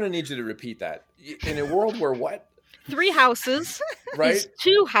 Okay. I'm gonna need you to repeat that. In a world where what? 3 houses Right? is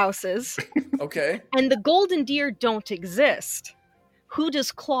 2 houses, Okay. and the Golden Deer don't exist. Who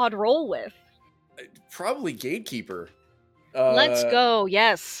does Claude roll with? Probably Gatekeeper. Let's go.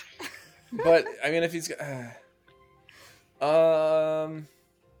 Yes. But I mean, if he's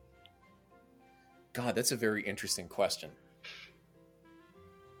God, that's a very interesting question.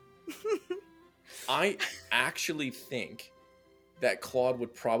 I actually think that Claude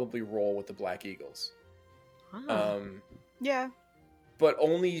would probably roll with the Black Eagles. Yeah. But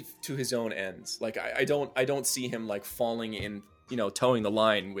only to his own ends. Like, I don't see him like falling in, towing the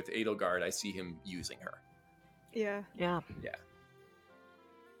line with Edelgard. I see him using her. Yeah. Yeah. Yeah.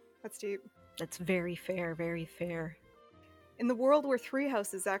 That's deep. That's very fair. Very fair. In the world where 3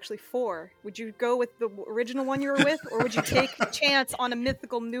 houses is actually 4, would you go with the original one you were with, or would you take a chance on a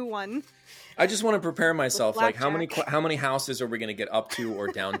mythical new one? I just want to prepare myself. Like, how many blackjack. houses are we going to get up to or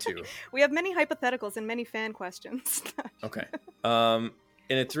down to? We have many hypotheticals and many fan questions. Okay.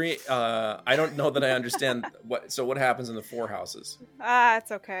 In a 3, I don't know that I understand what. So what happens in the 4 houses? It's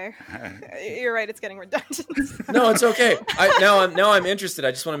okay. You're right. It's getting redundant. No, it's okay. Now I'm interested.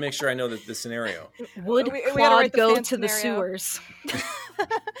 I just want to make sure I know the scenario. Would We gotta Claude write the go fan to the scenario. sewers?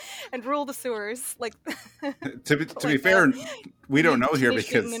 And rule the sewers, like To be like fair, that. we don't know here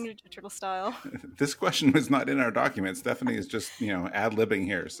Teenage Mutant because Ninja Turtle style. this question was not in our documents. Stephanie is just ad-libbing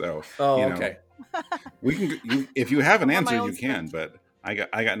here. So Oh, okay. we can. If you have an On my answer, own you can. But I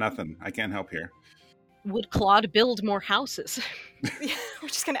got nothing. I can't help here. Would Claude build more houses? Yeah, we're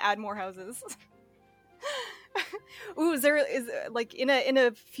just gonna add more houses. Ooh, is like in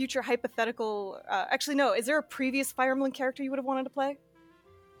a future hypothetical? Actually, no. Is there a previous Fire Emblem character you would have wanted to play?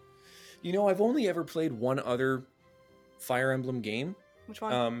 I've only ever played one other Fire Emblem game. Which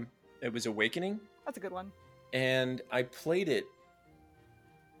one? It was Awakening, That's a good one. and I played it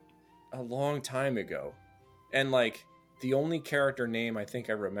a long time ago. And like, the only character name I think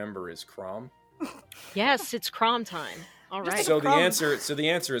I remember is Chrom. Yes, it's Crom time. All Just right. So Chrom. the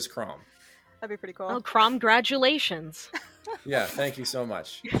answer is Chrom. That'd be pretty cool. Oh, congratulations. Yeah, thank you so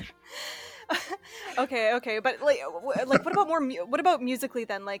much. Okay, but like, what about what about musically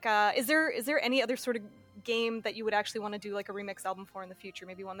then? Like, is there any other sort of game that you would actually want to do like a remix album for in the future?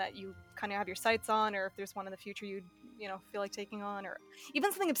 Maybe one that you kind of have your sights on, or if there's one in the future you'd feel like taking on, or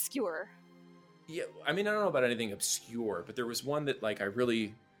even something obscure. Yeah, I mean, I don't know about anything obscure, but there was one that like I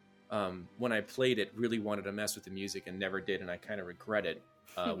really, when I played it, really wanted to mess with the music and never did, and I kind of regret it.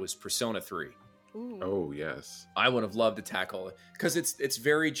 Was Persona 3. Ooh. Oh yes. I would have loved to tackle it because it's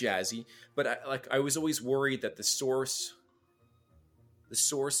very jazzy. But I was always worried that the source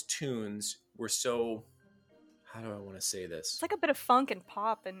tunes were so. How do I want to say this? It's like a bit of funk and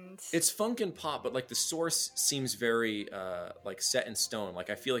pop, and It's funk and pop, but like the source seems very like set in stone. Like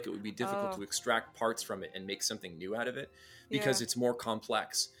I feel like it would be difficult to extract parts from it and make something new out of it because it's more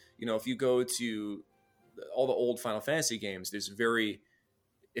complex. You know, if you go to all the old Final Fantasy games, there's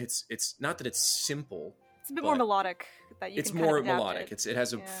it's not that it's simple. It's a bit more melodic. That you it's can more kind of melodic. It. It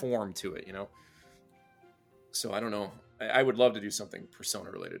has a form to it, you know. So I don't know. I would love to do something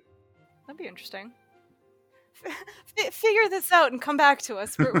Persona related. That'd be interesting. Figure this out and come back to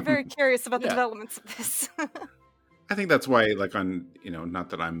us. We're very curious about the developments of this. I think that's why, like on, not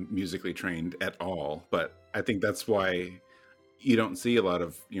that I'm musically trained at all, but I think that's why you don't see a lot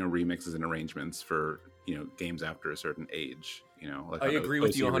of, remixes and arrangements for, games after a certain age, like I agree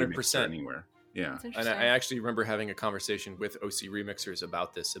with you 100%. Anywhere. Yeah. And I actually remember having a conversation with OC remixers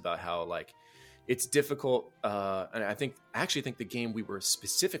about this, about how like it's difficult. And I actually think the game we were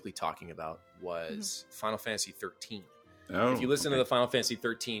specifically talking about was Final Fantasy 13. Oh, if you listen to the Final Fantasy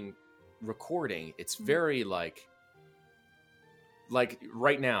 13 recording, it's very like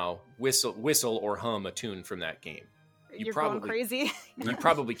right now, whistle or hum a tune from that game. You're probably going crazy. You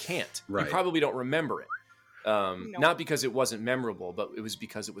probably can't. Right. You probably don't remember it. Not because it wasn't memorable, but it was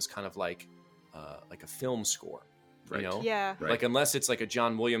because it was kind of like a film score. Right. You know? Yeah. Right. Like unless it's like a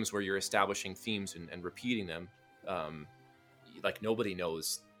John Williams where you're establishing themes and repeating them, like nobody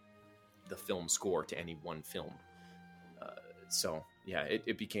knows the film score to any one film. So yeah,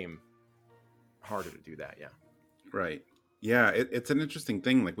 it became harder to do that. Yeah. Right. Yeah. It's an interesting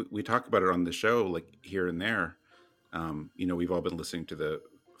thing. Like we talk about it on the show, like here and there. We've all been listening to the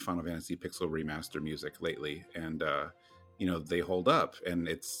Final Fantasy Pixel Remaster music lately, and they hold up. And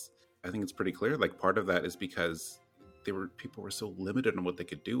I think it's pretty clear. Like part of that is because people were so limited on what they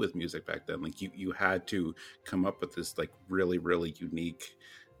could do with music back then. Like you had to come up with this like really, really unique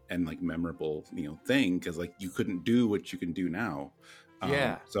and like memorable, thing, because like you couldn't do what you can do now.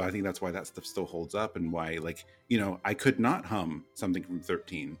 So I think that's why that stuff still holds up, and why I could not hum something from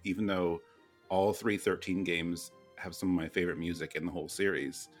 13, even though all 3 13 games have some of my favorite music in the whole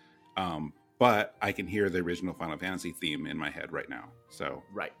series. But I can hear the original Final Fantasy theme in my head right now. So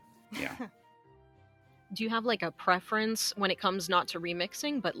Right. yeah. Do you have like a preference when it comes not to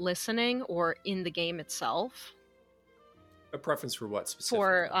remixing, but listening or in the game itself? A preference for what specifically?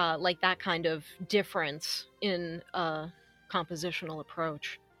 For like that kind of difference in compositional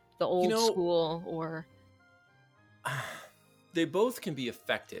approach, the old school or... They both can be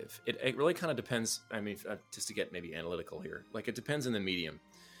effective. It really kind of depends. I mean, just to get maybe analytical here, like it depends on the medium.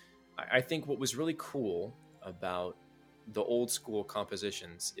 I think what was really cool about the old school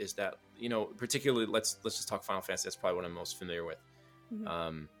compositions is that, particularly let's just talk Final Fantasy. That's probably what I'm most familiar with.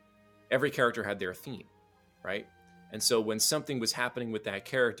 Mm-hmm. Every character had their theme, right? And so when something was happening with that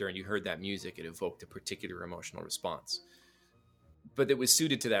character and you heard that music, it evoked a particular emotional response. But it was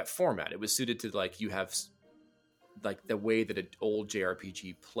suited to that format. It was suited to like you have like the way that an old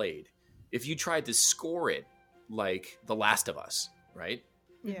JRPG played. If you tried to score it like The Last of Us, right?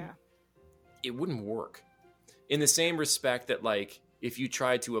 Yeah. It wouldn't work. In the same respect that like if you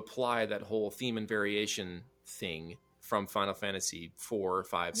tried to apply that whole theme and variation thing from Final Fantasy 4,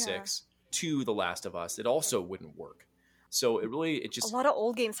 5, 6 to The Last of Us, it also wouldn't work. So it just a lot of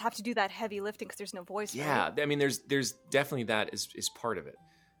old games have to do that heavy lifting because there's no voice. Yeah, right? I mean, there's definitely that is part of it,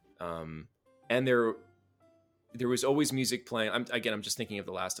 and there was always music playing. I'm just thinking of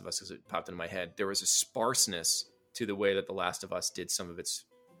The Last of Us because it popped into my head. There was a sparseness to the way that The Last of Us did some of its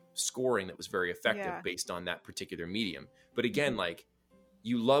scoring that was very effective based on that particular medium. But again, like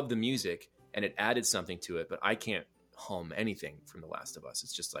you love the music and it added something to it, but I can't hum anything from The Last of Us.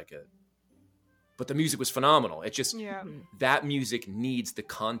 It's just like but the music was phenomenal. It just, that music needs the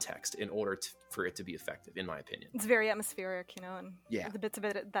context in order for it to be effective, in my opinion. It's very atmospheric, and the bits of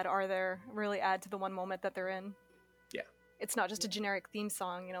it that are there really add to the one moment that they're in. Yeah. It's not just a generic theme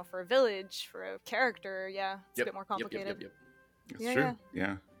song, for a village, for a character. Yeah, it's a bit more complicated. Yep. It's true.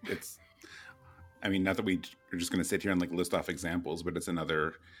 Yeah. It's, I mean, not that we're just going to sit here and like list off examples, but it's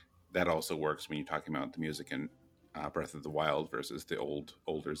another, that also works when you're talking about the music and Breath of the Wild versus the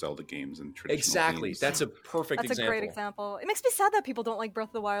older Zelda games and traditional Exactly. themes. That's a perfect example. That's a great example. It makes me sad that people don't like Breath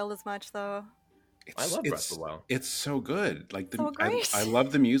of the Wild as much, though. I love Breath of the Wild. It's so good. Like so great. I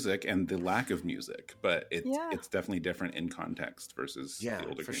love the music and the lack of music, but it's definitely different in context versus the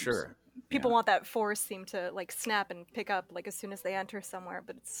older games. For sure. people want that force theme to like snap and pick up like as soon as they enter somewhere,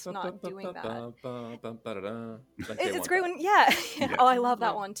 but it's not doing that. It's great when Yeah. Oh, I love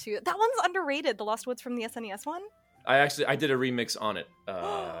that one too. That one's underrated. The Lost Woods from the SNES one. I did a remix on it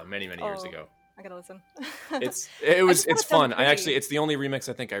many years ago. I gotta listen. It's fun. It's the only remix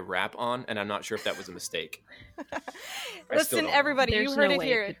I think I rap on, and I'm not sure if that was a mistake. Listen, everybody, There's you heard no it way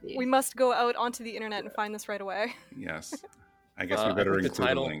here. it could be. We must go out onto the internet and find this right away. Yes. I guess we better the include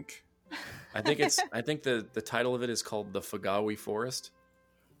title- a link. I think the title of it is called The Fagawi Forest.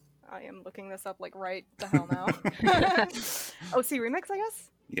 I am looking this up like right the hell now. OC remix, I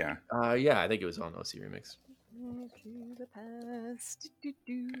guess. Yeah. Yeah, I think it was on OC Remix. To the past.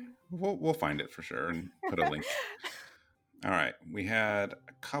 Do. We'll find it for sure and put a link. All right. We had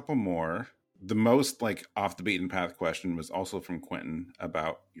a couple more. The most like off the beaten path question was also from Quentin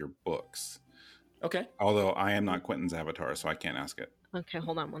about your books. Okay. Although I am not Quentin's avatar, so I can't ask it. Okay,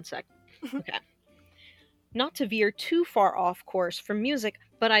 hold on one sec. Okay. Not to veer too far off course from music,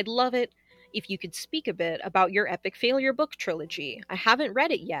 but I'd love it if you could speak a bit about your Epic Failure book trilogy. I haven't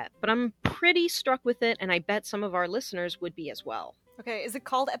read it yet, but I'm pretty struck with it, and I bet some of our listeners would be as well. Okay, is it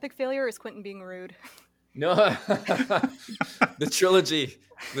called Epic Failure or is Quentin being rude? No, the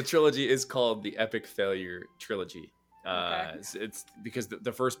trilogy is called the Epic Failure Trilogy. Okay. It's because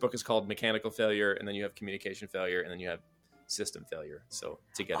the first book is called Mechanical Failure, and then you have Communication Failure, and then you have System Failure. So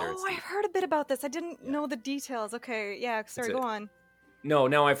together, Oh, I've heard a bit about this. I didn't know the details. Okay, yeah, sorry, That's go it. on. No,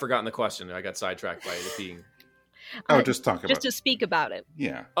 now I've forgotten the question. I got sidetracked by it being. Just talk about Just to it. speak about it.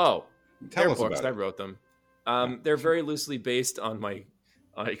 Yeah. Oh, Tell they're us books. about I it. wrote them. They're very loosely based on my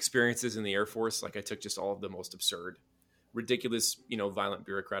experiences in the Air Force. Like I took just all of the most absurd, ridiculous, violent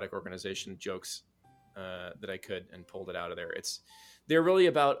bureaucratic organization jokes that I could and pulled it out of there. They're really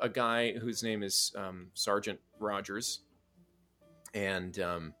about a guy whose name is Sergeant Rogers, and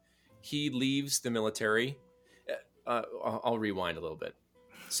he leaves the military. I'll rewind a little bit.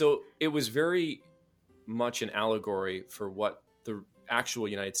 So it was very much an allegory for what the actual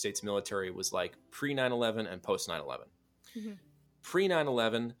United States military was like pre 9/11 and post 9/11. Mhm. Pre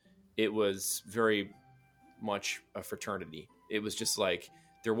 9/11, it was very much a fraternity. It was just like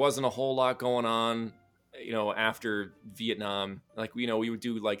there wasn't a whole lot going on, after Vietnam. Like we would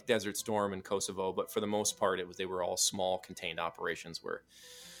do like Desert Storm in Kosovo, but for the most part, they were all small, contained operations where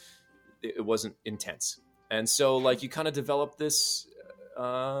it wasn't intense. And so, like, you kind of develop this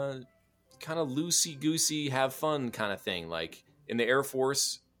kind of loosey-goosey, have fun kind of thing. Like, in the Air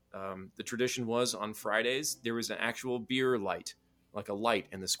Force, the tradition was on Fridays, there was an actual beer light, like a light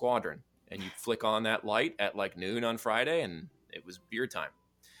in the squadron. And you'd flick on that light at, like, noon on Friday, and it was beer time.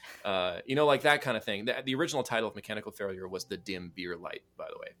 Like that kind of thing. The original title of Mechanical Failure was The Dim Beer Light, by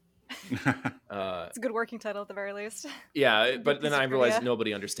the way. It's a good working title at the very least. Yeah, but then piece of I realized trivia.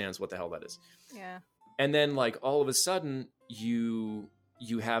 nobody understands what the hell that is. Yeah. And then, like, all of a sudden, you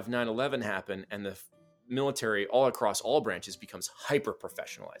have 9/11 happen, and the military all across all branches becomes hyper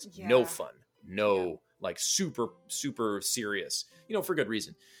professionalized. Yeah. No fun, like super super serious. For good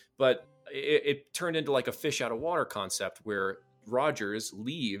reason. But it turned into like a fish out of water concept where Rogers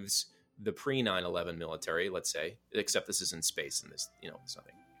leaves the pre 9/11 military, let's say, except this is in space and this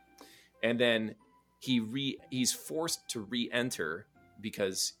something, and then he's forced to re-enter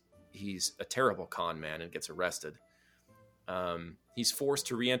because he's a terrible con man and gets arrested. He's forced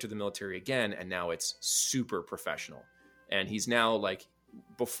to re-enter the military again, and now it's super professional. And he's now like,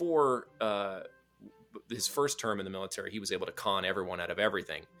 before his first term in the military, he was able to con everyone out of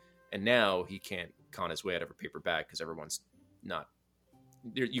everything. And now he can't con his way out of a paper bag because everyone's not,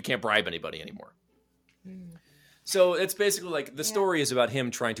 you can't bribe anybody anymore. So it's basically like the story is about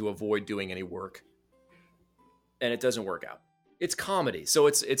him trying to avoid doing any work, and it doesn't work out. It's comedy, so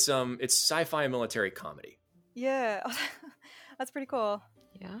it's sci-fi military comedy. Yeah. That's pretty cool.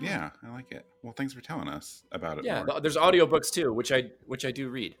 Yeah. Yeah, I like it. Well, thanks for telling us about it. Yeah, more. there's audiobooks too, which I do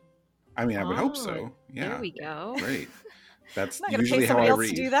read. I mean, I would hope Oh, so. Yeah. There we go. Great. That's I'm not gonna usually pay how somebody I else read.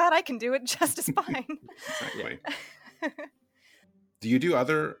 to do that. I can do it just as fine. Exactly. Do you do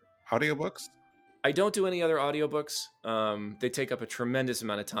other audiobooks? I don't do any other audiobooks. They take up a tremendous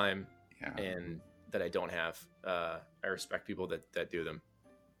amount of time, Yeah. and that I don't have. I respect people that do them.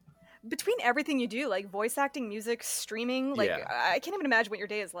 Between everything you do, like voice acting, music, streaming, like Yeah. I can't even imagine what your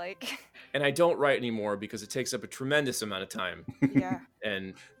day is like. And I don't write anymore because it takes up a tremendous amount of time. Yeah.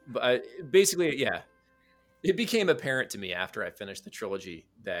 And basically, yeah, it became apparent to me after I finished the trilogy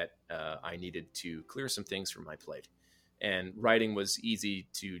that I needed to clear some things from my plate. And writing was easy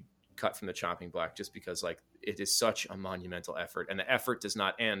to cut from the chopping block just because, like, it is such a monumental effort. And the effort does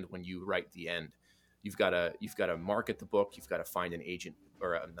not end when you write the end. You've got to market the book. You've got to find an agent,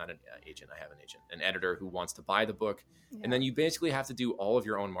 or not an agent. I have an agent, an editor who wants to buy the book, and then you basically have to do all of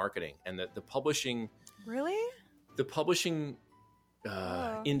your own marketing. And the publishing,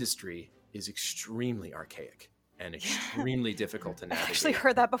 industry is extremely archaic and extremely difficult to navigate. I actually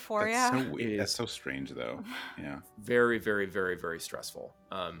heard that before. That's so weird. That's so strange, though. Yeah, very, very, very, very stressful.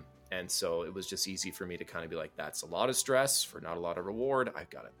 And so it was just easy for me to kind of be like, that's a lot of stress for not a lot of reward. I've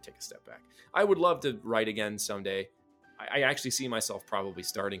got to take a step back. I would love to write again someday. I actually see myself probably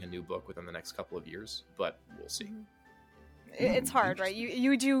starting a new book within the next couple of years, but we'll see. It's hard, right?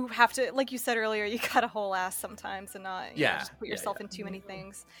 You do have to, like you said earlier, you got a whole ass sometimes and not just put yourself in too many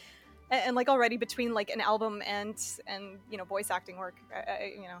things. And like already between like an album and voice acting work,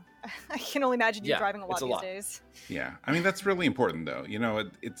 I can only imagine you driving a lot these days. Yeah, I mean that's really important though.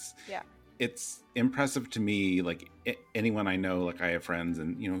 It's impressive to me. Like anyone I know, like I have friends,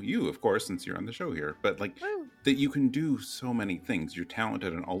 and you of course since you're on the show here, but like that you can do so many things. You're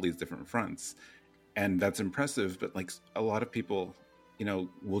talented on all these different fronts, and that's impressive. But like a lot of people,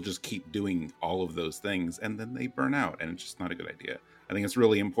 will just keep doing all of those things, and then they burn out, and it's just not a good idea. I think it's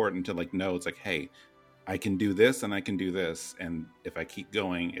really important to like know it's like, hey, I can do this and I can do this, and if I keep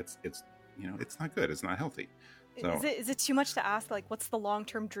going, it's not good. It's not healthy. So, is it too much to ask? Like, what's the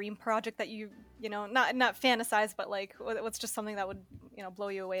long-term dream project that you not fantasize, but like, what's just something that would blow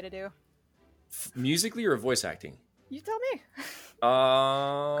you away to do? Musically or voice acting? You tell me.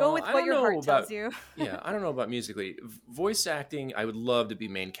 Go with what your heart tells you. Yeah, I don't know about musically. Voice acting, I would love to be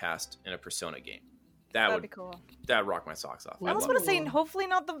main cast in a Persona game. That'd be cool. That'd rock my socks off. I almost want to say, hopefully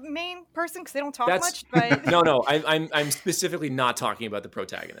not the main person because they don't talk much. But no, I'm specifically not talking about the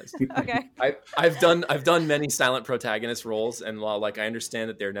protagonist. Okay. I've done many silent protagonist roles, and while like I understand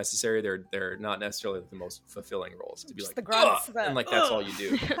that they're necessary, they're not necessarily the most fulfilling roles to be just like the grunts, and like that's all you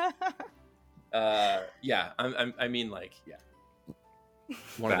do. I mean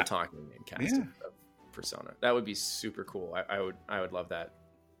one of the talking main cast of Persona. That would be super cool. I would love that.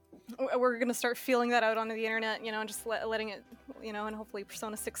 We're gonna start feeling that out onto the internet, and just letting it, and hopefully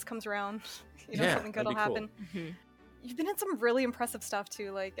Persona 6 comes around. Something good will happen. Cool. Mm-hmm. You've been in some really impressive stuff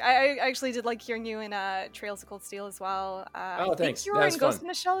too. Like I actually did like hearing you in Trails of Cold Steel as well. I think thanks. you were in Ghost in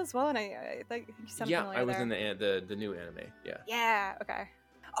the Shell as well, and I think you sounded familiar. I was in the new anime. Yeah. Yeah. Okay.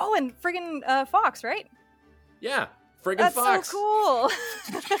 Oh, and friggin' Fox, right? Yeah, friggin' Fox. That's so cool.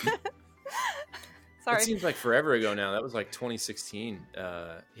 Sorry. It seems like forever ago now. That was like 2016.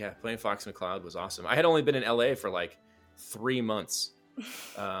 Playing Fox McCloud was awesome. I had only been in LA for like 3 months.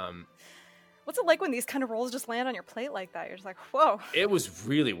 What's it like when these kind of roles just land on your plate like that? You're just like, whoa. It was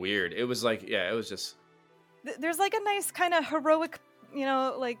really weird. It was like, it was just... There's like a nice kind of heroic,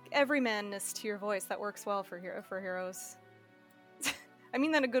 like everymanness to your voice that works well for heroes. I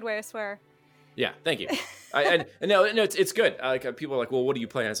mean that in a good way, I swear. Yeah, thank you. No, it's good. Like people are like, well, what do you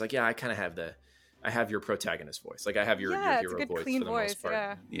play? And I was like, yeah, I kind of have your protagonist voice. Like I have your hero it's a good, voice clean for the voice, most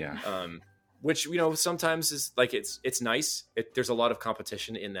part. Yeah. Which sometimes is like it's nice. There's a lot of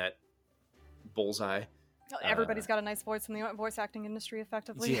competition in that bullseye. Everybody's got a nice voice in the voice acting industry,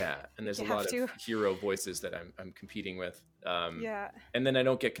 effectively. Yeah, and there's a lot of hero voices that I'm competing with. And then I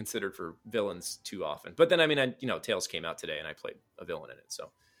don't get considered for villains too often. But then Tales came out today, and I played a villain in it.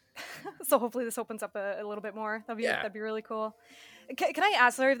 So. So hopefully this opens up a little bit more. That'd be really cool. Can I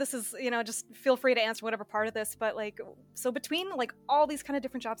ask, Larry, if this is, just feel free to answer whatever part of this, but like, so between like all these kind of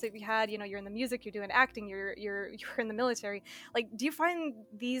different jobs that you had, you're in the music, you're doing acting, you're in the military, like, do you find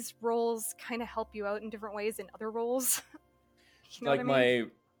these roles kind of help you out in different ways in other roles? My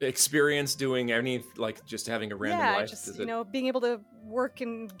experience doing just having a random life? Just, being able to work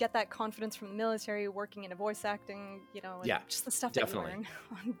and get that confidence from the military, working in a voice acting, just the stuff definitely.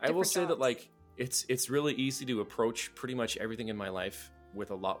 That you learn. I will say that like, it's really easy to approach pretty much everything in my life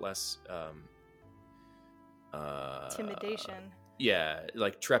with a lot less intimidation. Yeah,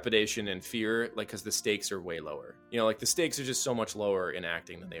 like trepidation and fear, like because the stakes are way lower. Like the stakes are just so much lower in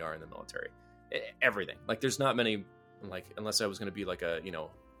acting than they are in the military. Everything. Like there's not many, like unless I was going to be like a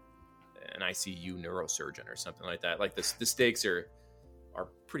an ICU neurosurgeon or something like that. Like the stakes are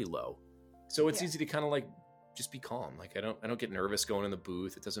pretty low, so it's easy to kind of like just be calm. Like I don't get nervous going in the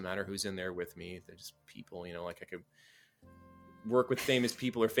booth. It doesn't matter who's in there with me. They're just people, like I could work with famous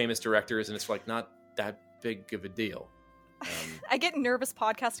people or famous directors, and it's like not that big of a deal. I get nervous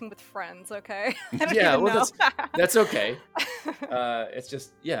podcasting with friends. Okay. That's okay. It's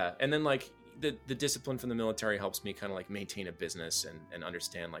just and then like the discipline from the military helps me kind of like maintain a business and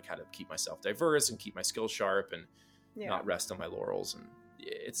understand like how to keep myself diverse and keep my skills sharp and not rest on my laurels.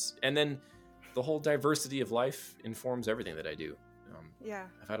 And then the whole diversity of life informs everything that I do.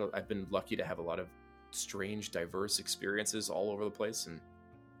 I've been lucky to have a lot of strange, diverse experiences all over the place. And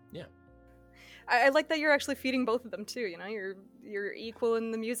yeah. I like that you're actually feeding both of them too. You know, you're equal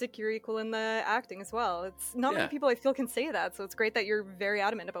in the music, you're equal in the acting as well. It's not many people I feel can say that, so it's great that you're very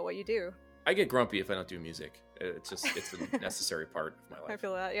adamant about what you do. I get grumpy if I don't do music. It's a necessary part of my life. I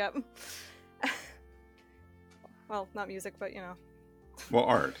feel that, yeah. Well, not music, but you know. Well,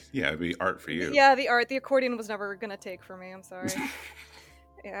 art. Yeah, it'd be art for you. Yeah, the art. The accordion was never gonna take for me. I'm sorry.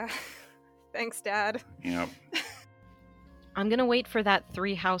 Yeah. Thanks, Dad. Yep. I'm gonna wait for that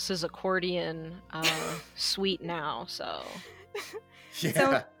Three Houses accordion suite now. So.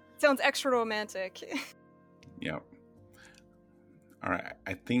 Yeah. Sounds extra romantic. Yep. All right.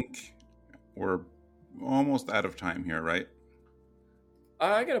 I think we're almost out of time here, right?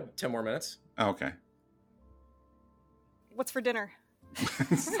 I got 10 more minutes. Oh, okay. What's for dinner?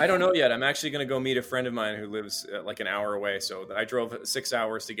 I don't know yet. I'm actually going to go meet a friend of mine who lives like an hour away. So I drove 6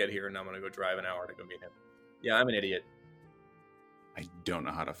 hours to get here, and I'm going to go drive an hour to go meet him. Yeah, I'm an idiot. I don't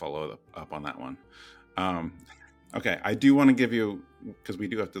know how to follow up on that one. Okay, I do want to give you, because we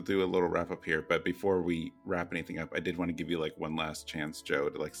do have to do a little wrap up here, but before we wrap anything up, I did want to give you like one last chance, Joe,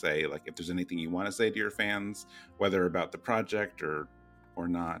 to like say like if there's anything you want to say to your fans, whether about the project or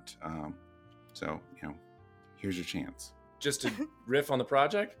not. So, you know, here's your chance. Just to riff on the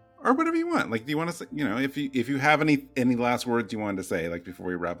project? Or whatever you want. Like, do you want to say, you know, if you have any last words you wanted to say, like before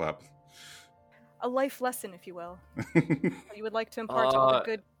we wrap up? A life lesson, if you will. That you would like to impart to all the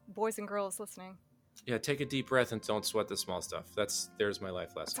good boys and girls listening. Yeah, take a deep breath and don't sweat the small stuff. There's my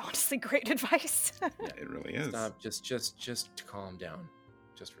life lesson. That's honestly great advice. Yeah, it really is. Stop, just calm down.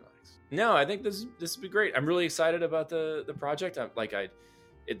 Just relax. No, I think this would be great. I'm really excited about the project.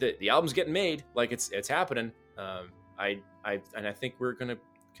 The album's getting made. Like it's happening. I think we're gonna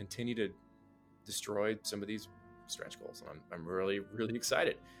continue to destroy some of these stretch goals, and I'm really, really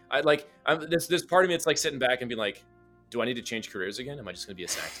excited. This part of me, it's like sitting back and being like, do I need to change careers again? Am I just going to be a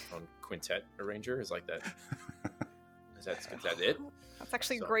saxophone quintet arranger? Is that it? That's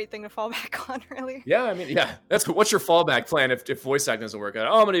actually a great thing to fall back on, really. Yeah, I mean, yeah. What's your fallback plan if voice acting doesn't work out?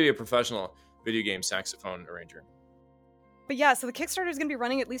 Oh, I'm going to be a professional video game saxophone arranger. But yeah, so the Kickstarter is going to be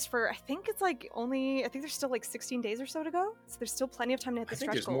running at least for, I think there's still like 16 days or so to go. So there's still plenty of time to hit the stretch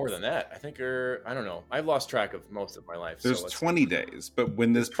goals. I think there's more than that. I think, I don't know. I've lost track of most of my life. There's 20 days, but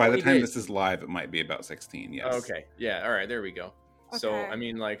by the time this is live, it might be about 16, yes. Okay, yeah, all right, there we go. Okay. So, I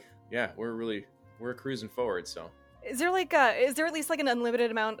mean, like, yeah, we're cruising forward, so. Is there at least like an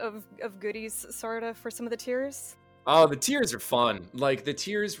unlimited amount of goodies, sort of, for some of the tiers? Oh, the tiers are fun. Like, the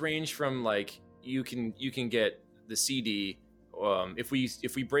tiers range from, like, you can get the CD. If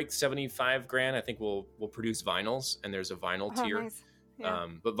we break 75 grand, I think we'll produce vinyls, and there's a vinyl tier. Nice. Yeah.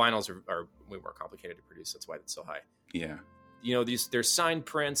 But vinyls are way more complicated to produce. That's why it's so high. Yeah. You know, there's signed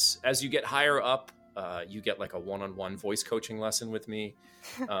prints. As you get higher up, you get like a one-on-one voice coaching lesson with me.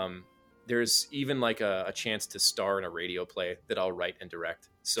 There's even like a chance to star in a radio play that I'll write and direct.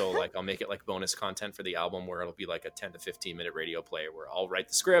 So like I'll make it like bonus content for the album, where it'll be like a 10 to 15 minute radio play where I'll write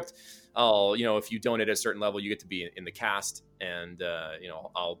the script. If you donate at a certain level, you get to be in the cast, and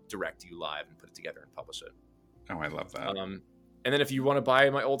I'll direct you live and put it together and publish it. Oh, I love that. And then if you want to buy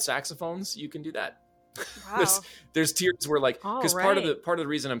my old saxophones, you can do that. Wow. there's tiers where like, because part of the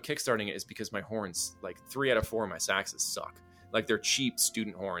reason I'm kickstarting it is because my horns, like 3 out of 4 of my saxes suck. Like they're cheap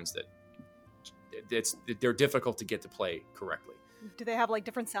student horns that they're difficult to get to play correctly. Do they have like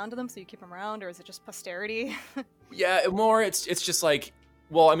different sound to them so you keep them around, or is it just posterity? Yeah, more it's just like,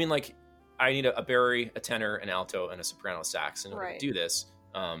 well, I mean, like I need a bari, a tenor, an alto, and a soprano sax in order to do this.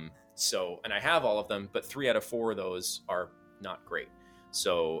 And I have all of them, but 3 out of 4 of those are not great.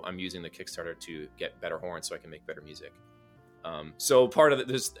 So I'm using the Kickstarter to get better horns so I can make better music. So part of it,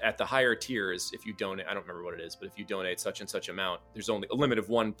 there's at the higher tiers, if you donate, I don't remember what it is, but if you donate such and such amount, there's only a limit of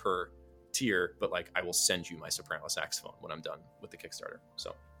 1 per tier, but like I will send you my soprano saxophone when I'm done with the Kickstarter.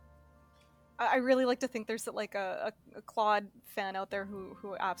 So I really like to think there's like a Claude fan out there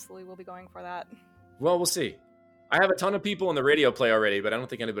who absolutely will be going for that. Well, we'll see. I have a ton of people in the radio play already, but I don't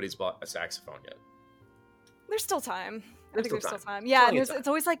think anybody's bought a saxophone yet. There's still time. I think there's still time. Yeah, and it's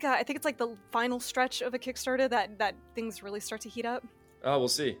always like I think it's like the final stretch of a Kickstarter that things really start to heat up. Oh, we'll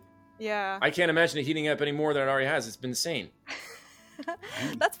see. Yeah. I can't imagine it heating up any more than it already has. It's been insane.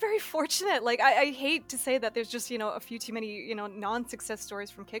 That's very fortunate. Like I hate to say that there's just a few too many non-success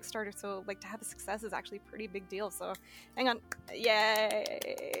stories from Kickstarter. So like to have a success is actually a pretty big deal. So hang on,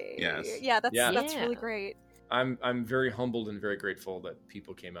 yay! Yes. Yeah, that's really great. I'm very humbled and very grateful that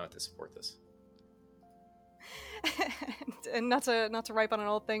people came out to support this. And not to ripe on an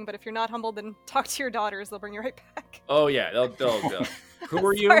old thing, but if you're not humbled, then talk to your daughters. They'll bring you right back. Oh yeah, they'll Who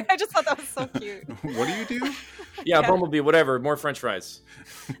were you? Sorry, I just thought that was so cute. What do you do? Yeah, Bumblebee, whatever. More French fries.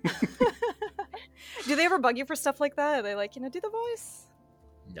 Do they ever bug you for stuff like that? Are they like, do the voice?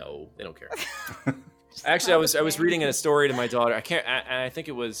 No, they don't care. Just Actually, not the I was same. reading a story to my daughter. I think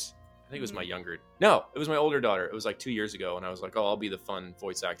it was my younger. No, it was my older daughter. It was like 2 years ago, and I was like, "Oh, I'll be the fun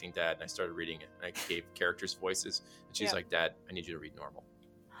voice acting dad." And I started reading it, and I gave characters voices, and she's Yeah. like, "Dad, I need you to read normal."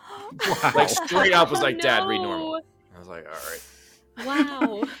 Wow. Like straight up was Oh, like, "Dad, read no. normal." I was like, "All right."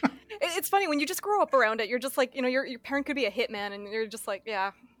 Wow. It's funny when you just grow up around it. You're just like, your parent could be a hitman, and you're just like,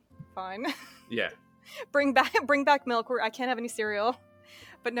 yeah, fine. Yeah. bring back milk. I can't have any cereal.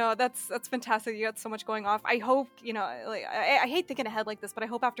 But no, that's fantastic. You got so much going off. I hope, like I hate thinking ahead like this, but I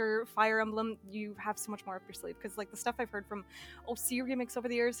hope after Fire Emblem you have so much more up your sleeve, because like the stuff I've heard from OC remakes over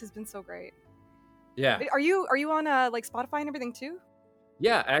the years has been so great. Yeah. Are you on like Spotify and everything too?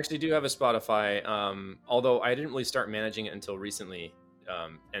 Yeah, I actually do have a Spotify, although I didn't really start managing it until recently.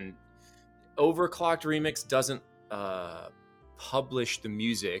 And Overclocked Remix doesn't publish the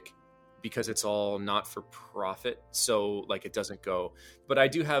music because it's all not for profit, so like it doesn't go. But I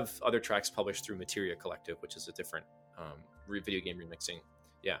do have other tracks published through Materia Collective, which is a different video game remixing.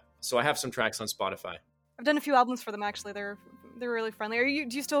 Yeah, so I have some tracks on Spotify. I've done a few albums for them actually. They're really friendly.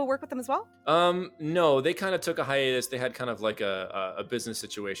 Do you still work with them as well? No, they kind of took a hiatus. They had kind of like a business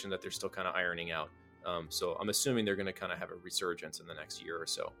situation that they're still kind of ironing out. So I'm assuming they're going to kind of have a resurgence in the next year or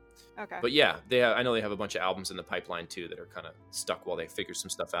so. Okay. But yeah, I know they have a bunch of albums in the pipeline too that are kind of stuck while they figure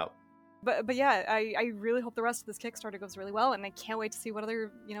some stuff out. But yeah, I really hope the rest of this Kickstarter goes really well, and I can't wait to see what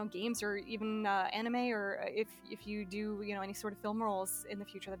other games or even anime, or if you do any sort of film roles in the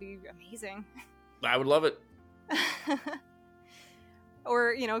future. That'd be amazing. I would love it.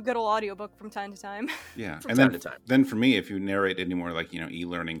 Or good old audiobook from time to time. Yeah, From and time then to time. then for me, if you narrate any more like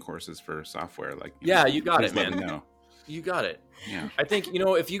e-learning courses for software, like Yeah, you got please it, let man. me know. You got it. Yeah, I think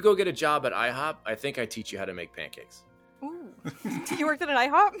if you go get a job at IHOP, I think I teach you how to make pancakes. Ooh. You worked at an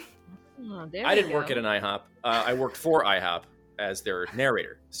IHOP? Oh, there I you didn't work go. at an IHOP. I worked for IHOP as their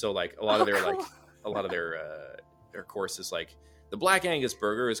narrator. So like a lot of their their courses, like the Black Angus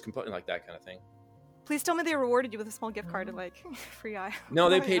burger is completely like that kind of thing. Please tell me they rewarded you with a small gift card and like free IHOP. No,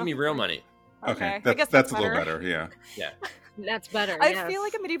 they I paid know. me real money. okay, I guess that's a little better. Yeah, That's better. I yes. feel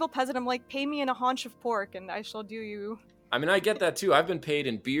like a medieval peasant. I'm like, pay me in a haunch of pork, and I shall do you. I mean, I get that too. I've been paid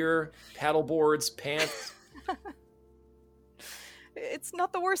in beer, paddle boards, pants. It's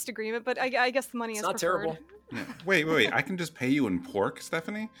not the worst agreement, but I guess the money It's is not preferred. terrible. yeah. Wait! I can just pay you in pork,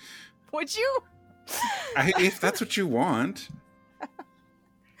 Stephanie. Would you? If that's what you want.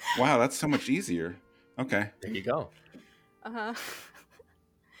 Wow, that's so much easier. Okay. There you go. Uh-huh.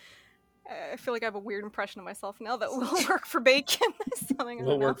 I feel like I have a weird impression of myself now that we'll work for bacon. Something I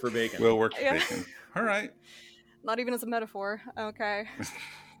We'll don't know. work for bacon. We'll work for Yeah. bacon. All right. Not even as a metaphor. Okay.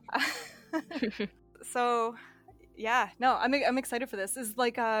 So, yeah, no, I'm excited for this. Is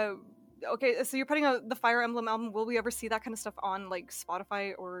like okay, so you're putting out the Fire Emblem album. Will we ever see that kind of stuff on like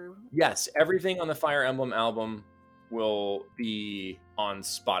Spotify or? Yes, everything on the Fire Emblem album will be on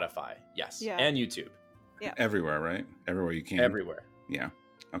Spotify. Yes, Yeah. and YouTube. Yeah. Everywhere, right? Everywhere you can. Everywhere. Yeah.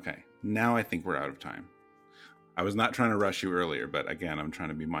 Okay. Now I think we're out of time. I was not trying to rush you earlier, but again, I'm trying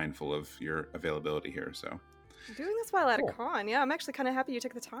to be mindful of your availability here. So, Doing this while at Cool. a con, yeah, I'm actually kind of happy you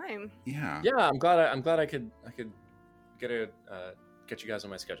took the time. yeah. Yeah, I'm glad I could get you guys on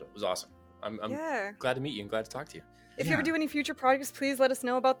my schedule. It was awesome. I'm Yeah. glad to meet you and glad to talk to you. If you ever Yeah. do any future projects, please let us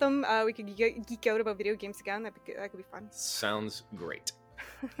know about them. We could geek out about video games again. That could be fun. Sounds great.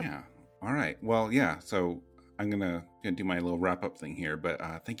 Yeah. All right. Well, yeah. So I'm gonna do my little wrap up thing here, but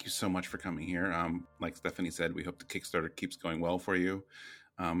thank you so much for coming here. Like Stephanie said, we hope the Kickstarter keeps going well for you.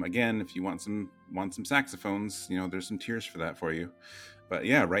 Again, if you want some saxophones, there's some tiers for that for you. But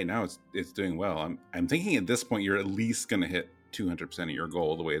yeah, right now it's doing well. I'm thinking at this point you're at least gonna hit 200% of your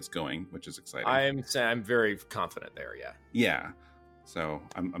goal the way it's going, which is exciting. I'm very confident there. Yeah. Yeah. So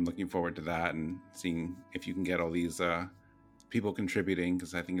I'm looking forward to that and seeing if you can get all these people contributing,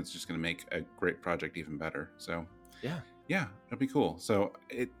 because I think it's just going to make a great project even better. So yeah, it'll be cool. So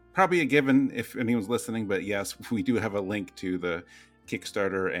it probably a given if anyone's listening, but yes, we do have a link to the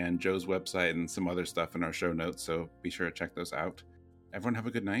Kickstarter and Joe's website and some other stuff in our show notes. So be sure to check those out. Everyone have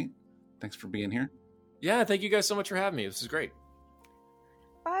a good night. Thanks for being here. Yeah. Thank you guys so much for having me. This is great.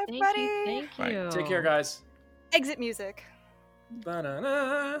 Bye, Thank buddy. you. Thank Bye. you. Take care, guys. Exit music.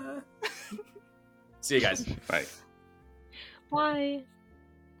 Ba-na-na. See you guys. Bye. Bye.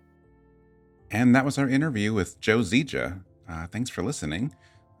 And that was our interview with Joe Zija. Thanks for listening.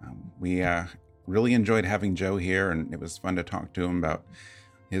 We really enjoyed having Joe here, and it was fun to talk to him about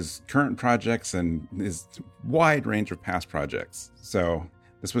his current projects and his wide range of past projects. So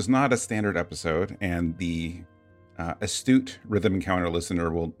this was not a standard episode, and the astute Rhythm Encounter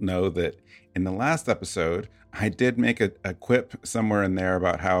listener will know that in the last episode, I did make a quip somewhere in there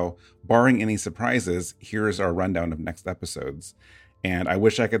about how, barring any surprises, here's our rundown of next episodes. And I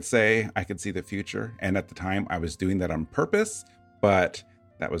wish I could say I could see the future. And at the time, I was doing that on purpose, but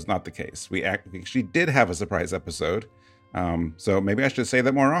that was not the case. We actually did have a surprise episode. So maybe I should say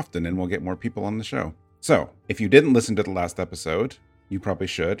that more often and we'll get more people on the show. So if you didn't listen to the last episode, you probably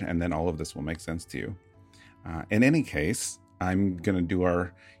should. And then all of this will make sense to you. In any case, I'm going to do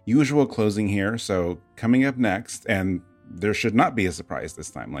our usual closing here. So coming up next, and there should not be a surprise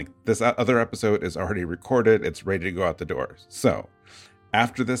this time. Like, this other episode is already recorded. It's ready to go out the door. So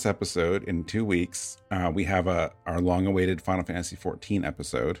after this episode in 2 weeks, we have our long-awaited Final Fantasy XIV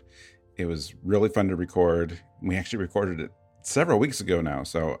episode. It was really fun to record. We actually recorded it several weeks ago now.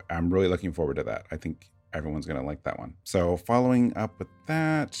 So I'm really looking forward to that. I think everyone's going to like that one. So following up with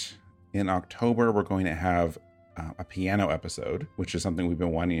that, in October, we're going to have a piano episode, which is something we've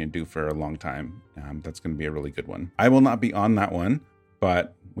been wanting to do for a long time. That's going to be a really good one. I will not be on that one,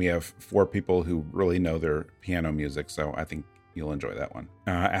 but we have 4 people who really know their piano music, so I think you'll enjoy that one.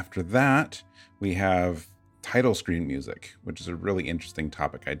 After that, we have title screen music, which is a really interesting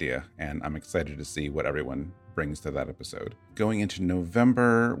topic idea, and I'm excited to see what everyone brings to that episode. Going into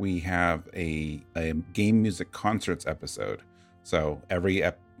November, we have a game music concerts episode. So every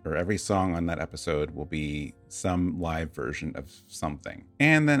song on that episode will be some live version of something.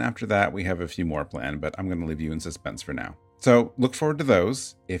 And then after that, we have a few more planned, but I'm going to leave you in suspense for now. So look forward to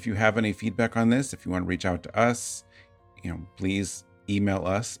those. If you have any feedback on this, if you want to reach out to us, please email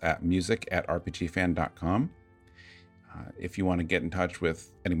us at music@rpgfan.com. If you want to get in touch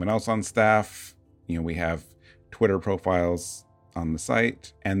with anyone else on staff, we have Twitter profiles on the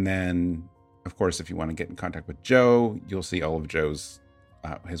site. And then, of course, if you want to get in contact with Joe, you'll see all of Joe's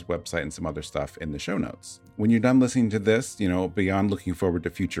his website and some other stuff in the show notes. When you're done listening to this, beyond looking forward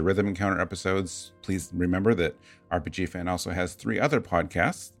to future Rhythm Encounter episodes, please remember that RPG Fan also has 3 other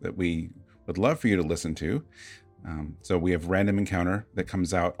podcasts that we would love for you to listen to. So we have Random Encounter that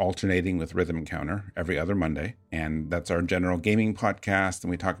comes out alternating with Rhythm Encounter every other Monday. And that's our general gaming podcast. And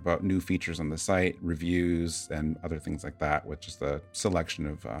we talk about new features on the site, reviews, and other things like that, with just a selection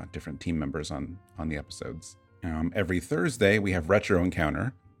of different team members on the episodes. Every Thursday, we have Retro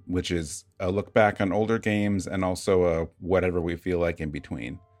Encounter, which is a look back on older games and also a whatever we feel like in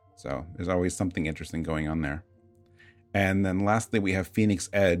between. So there's always something interesting going on there. And then lastly, we have Phoenix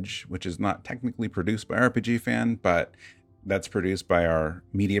Edge, which is not technically produced by RPG Fan, but that's produced by our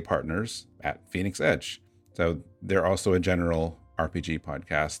media partners at Phoenix Edge. So they're also a general RPG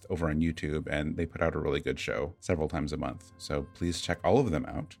podcast over on YouTube, and they put out a really good show several times a month. So please check all of them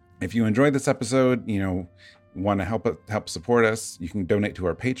out. If you enjoyed this episode, want to help support us, you can donate to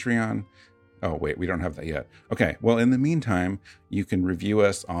our Patreon. Oh, wait, we don't have that yet. Okay, well, in the meantime, you can review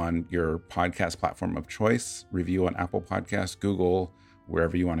us on your podcast platform of choice. Review on Apple Podcasts, Google,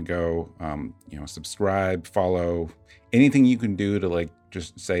 wherever you want to go. Subscribe, follow, anything you can do to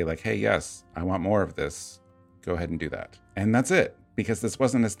just say hey, yes, I want more of this. Go ahead and do that. And that's it. Because this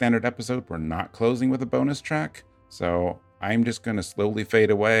wasn't a standard episode, we're not closing with a bonus track. So I'm just going to slowly fade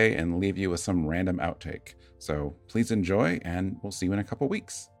away and leave you with some random outtake. So please enjoy, and we'll see you in a couple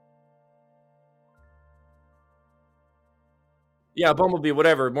weeks. Yeah, Bumblebee,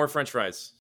 whatever. More French fries.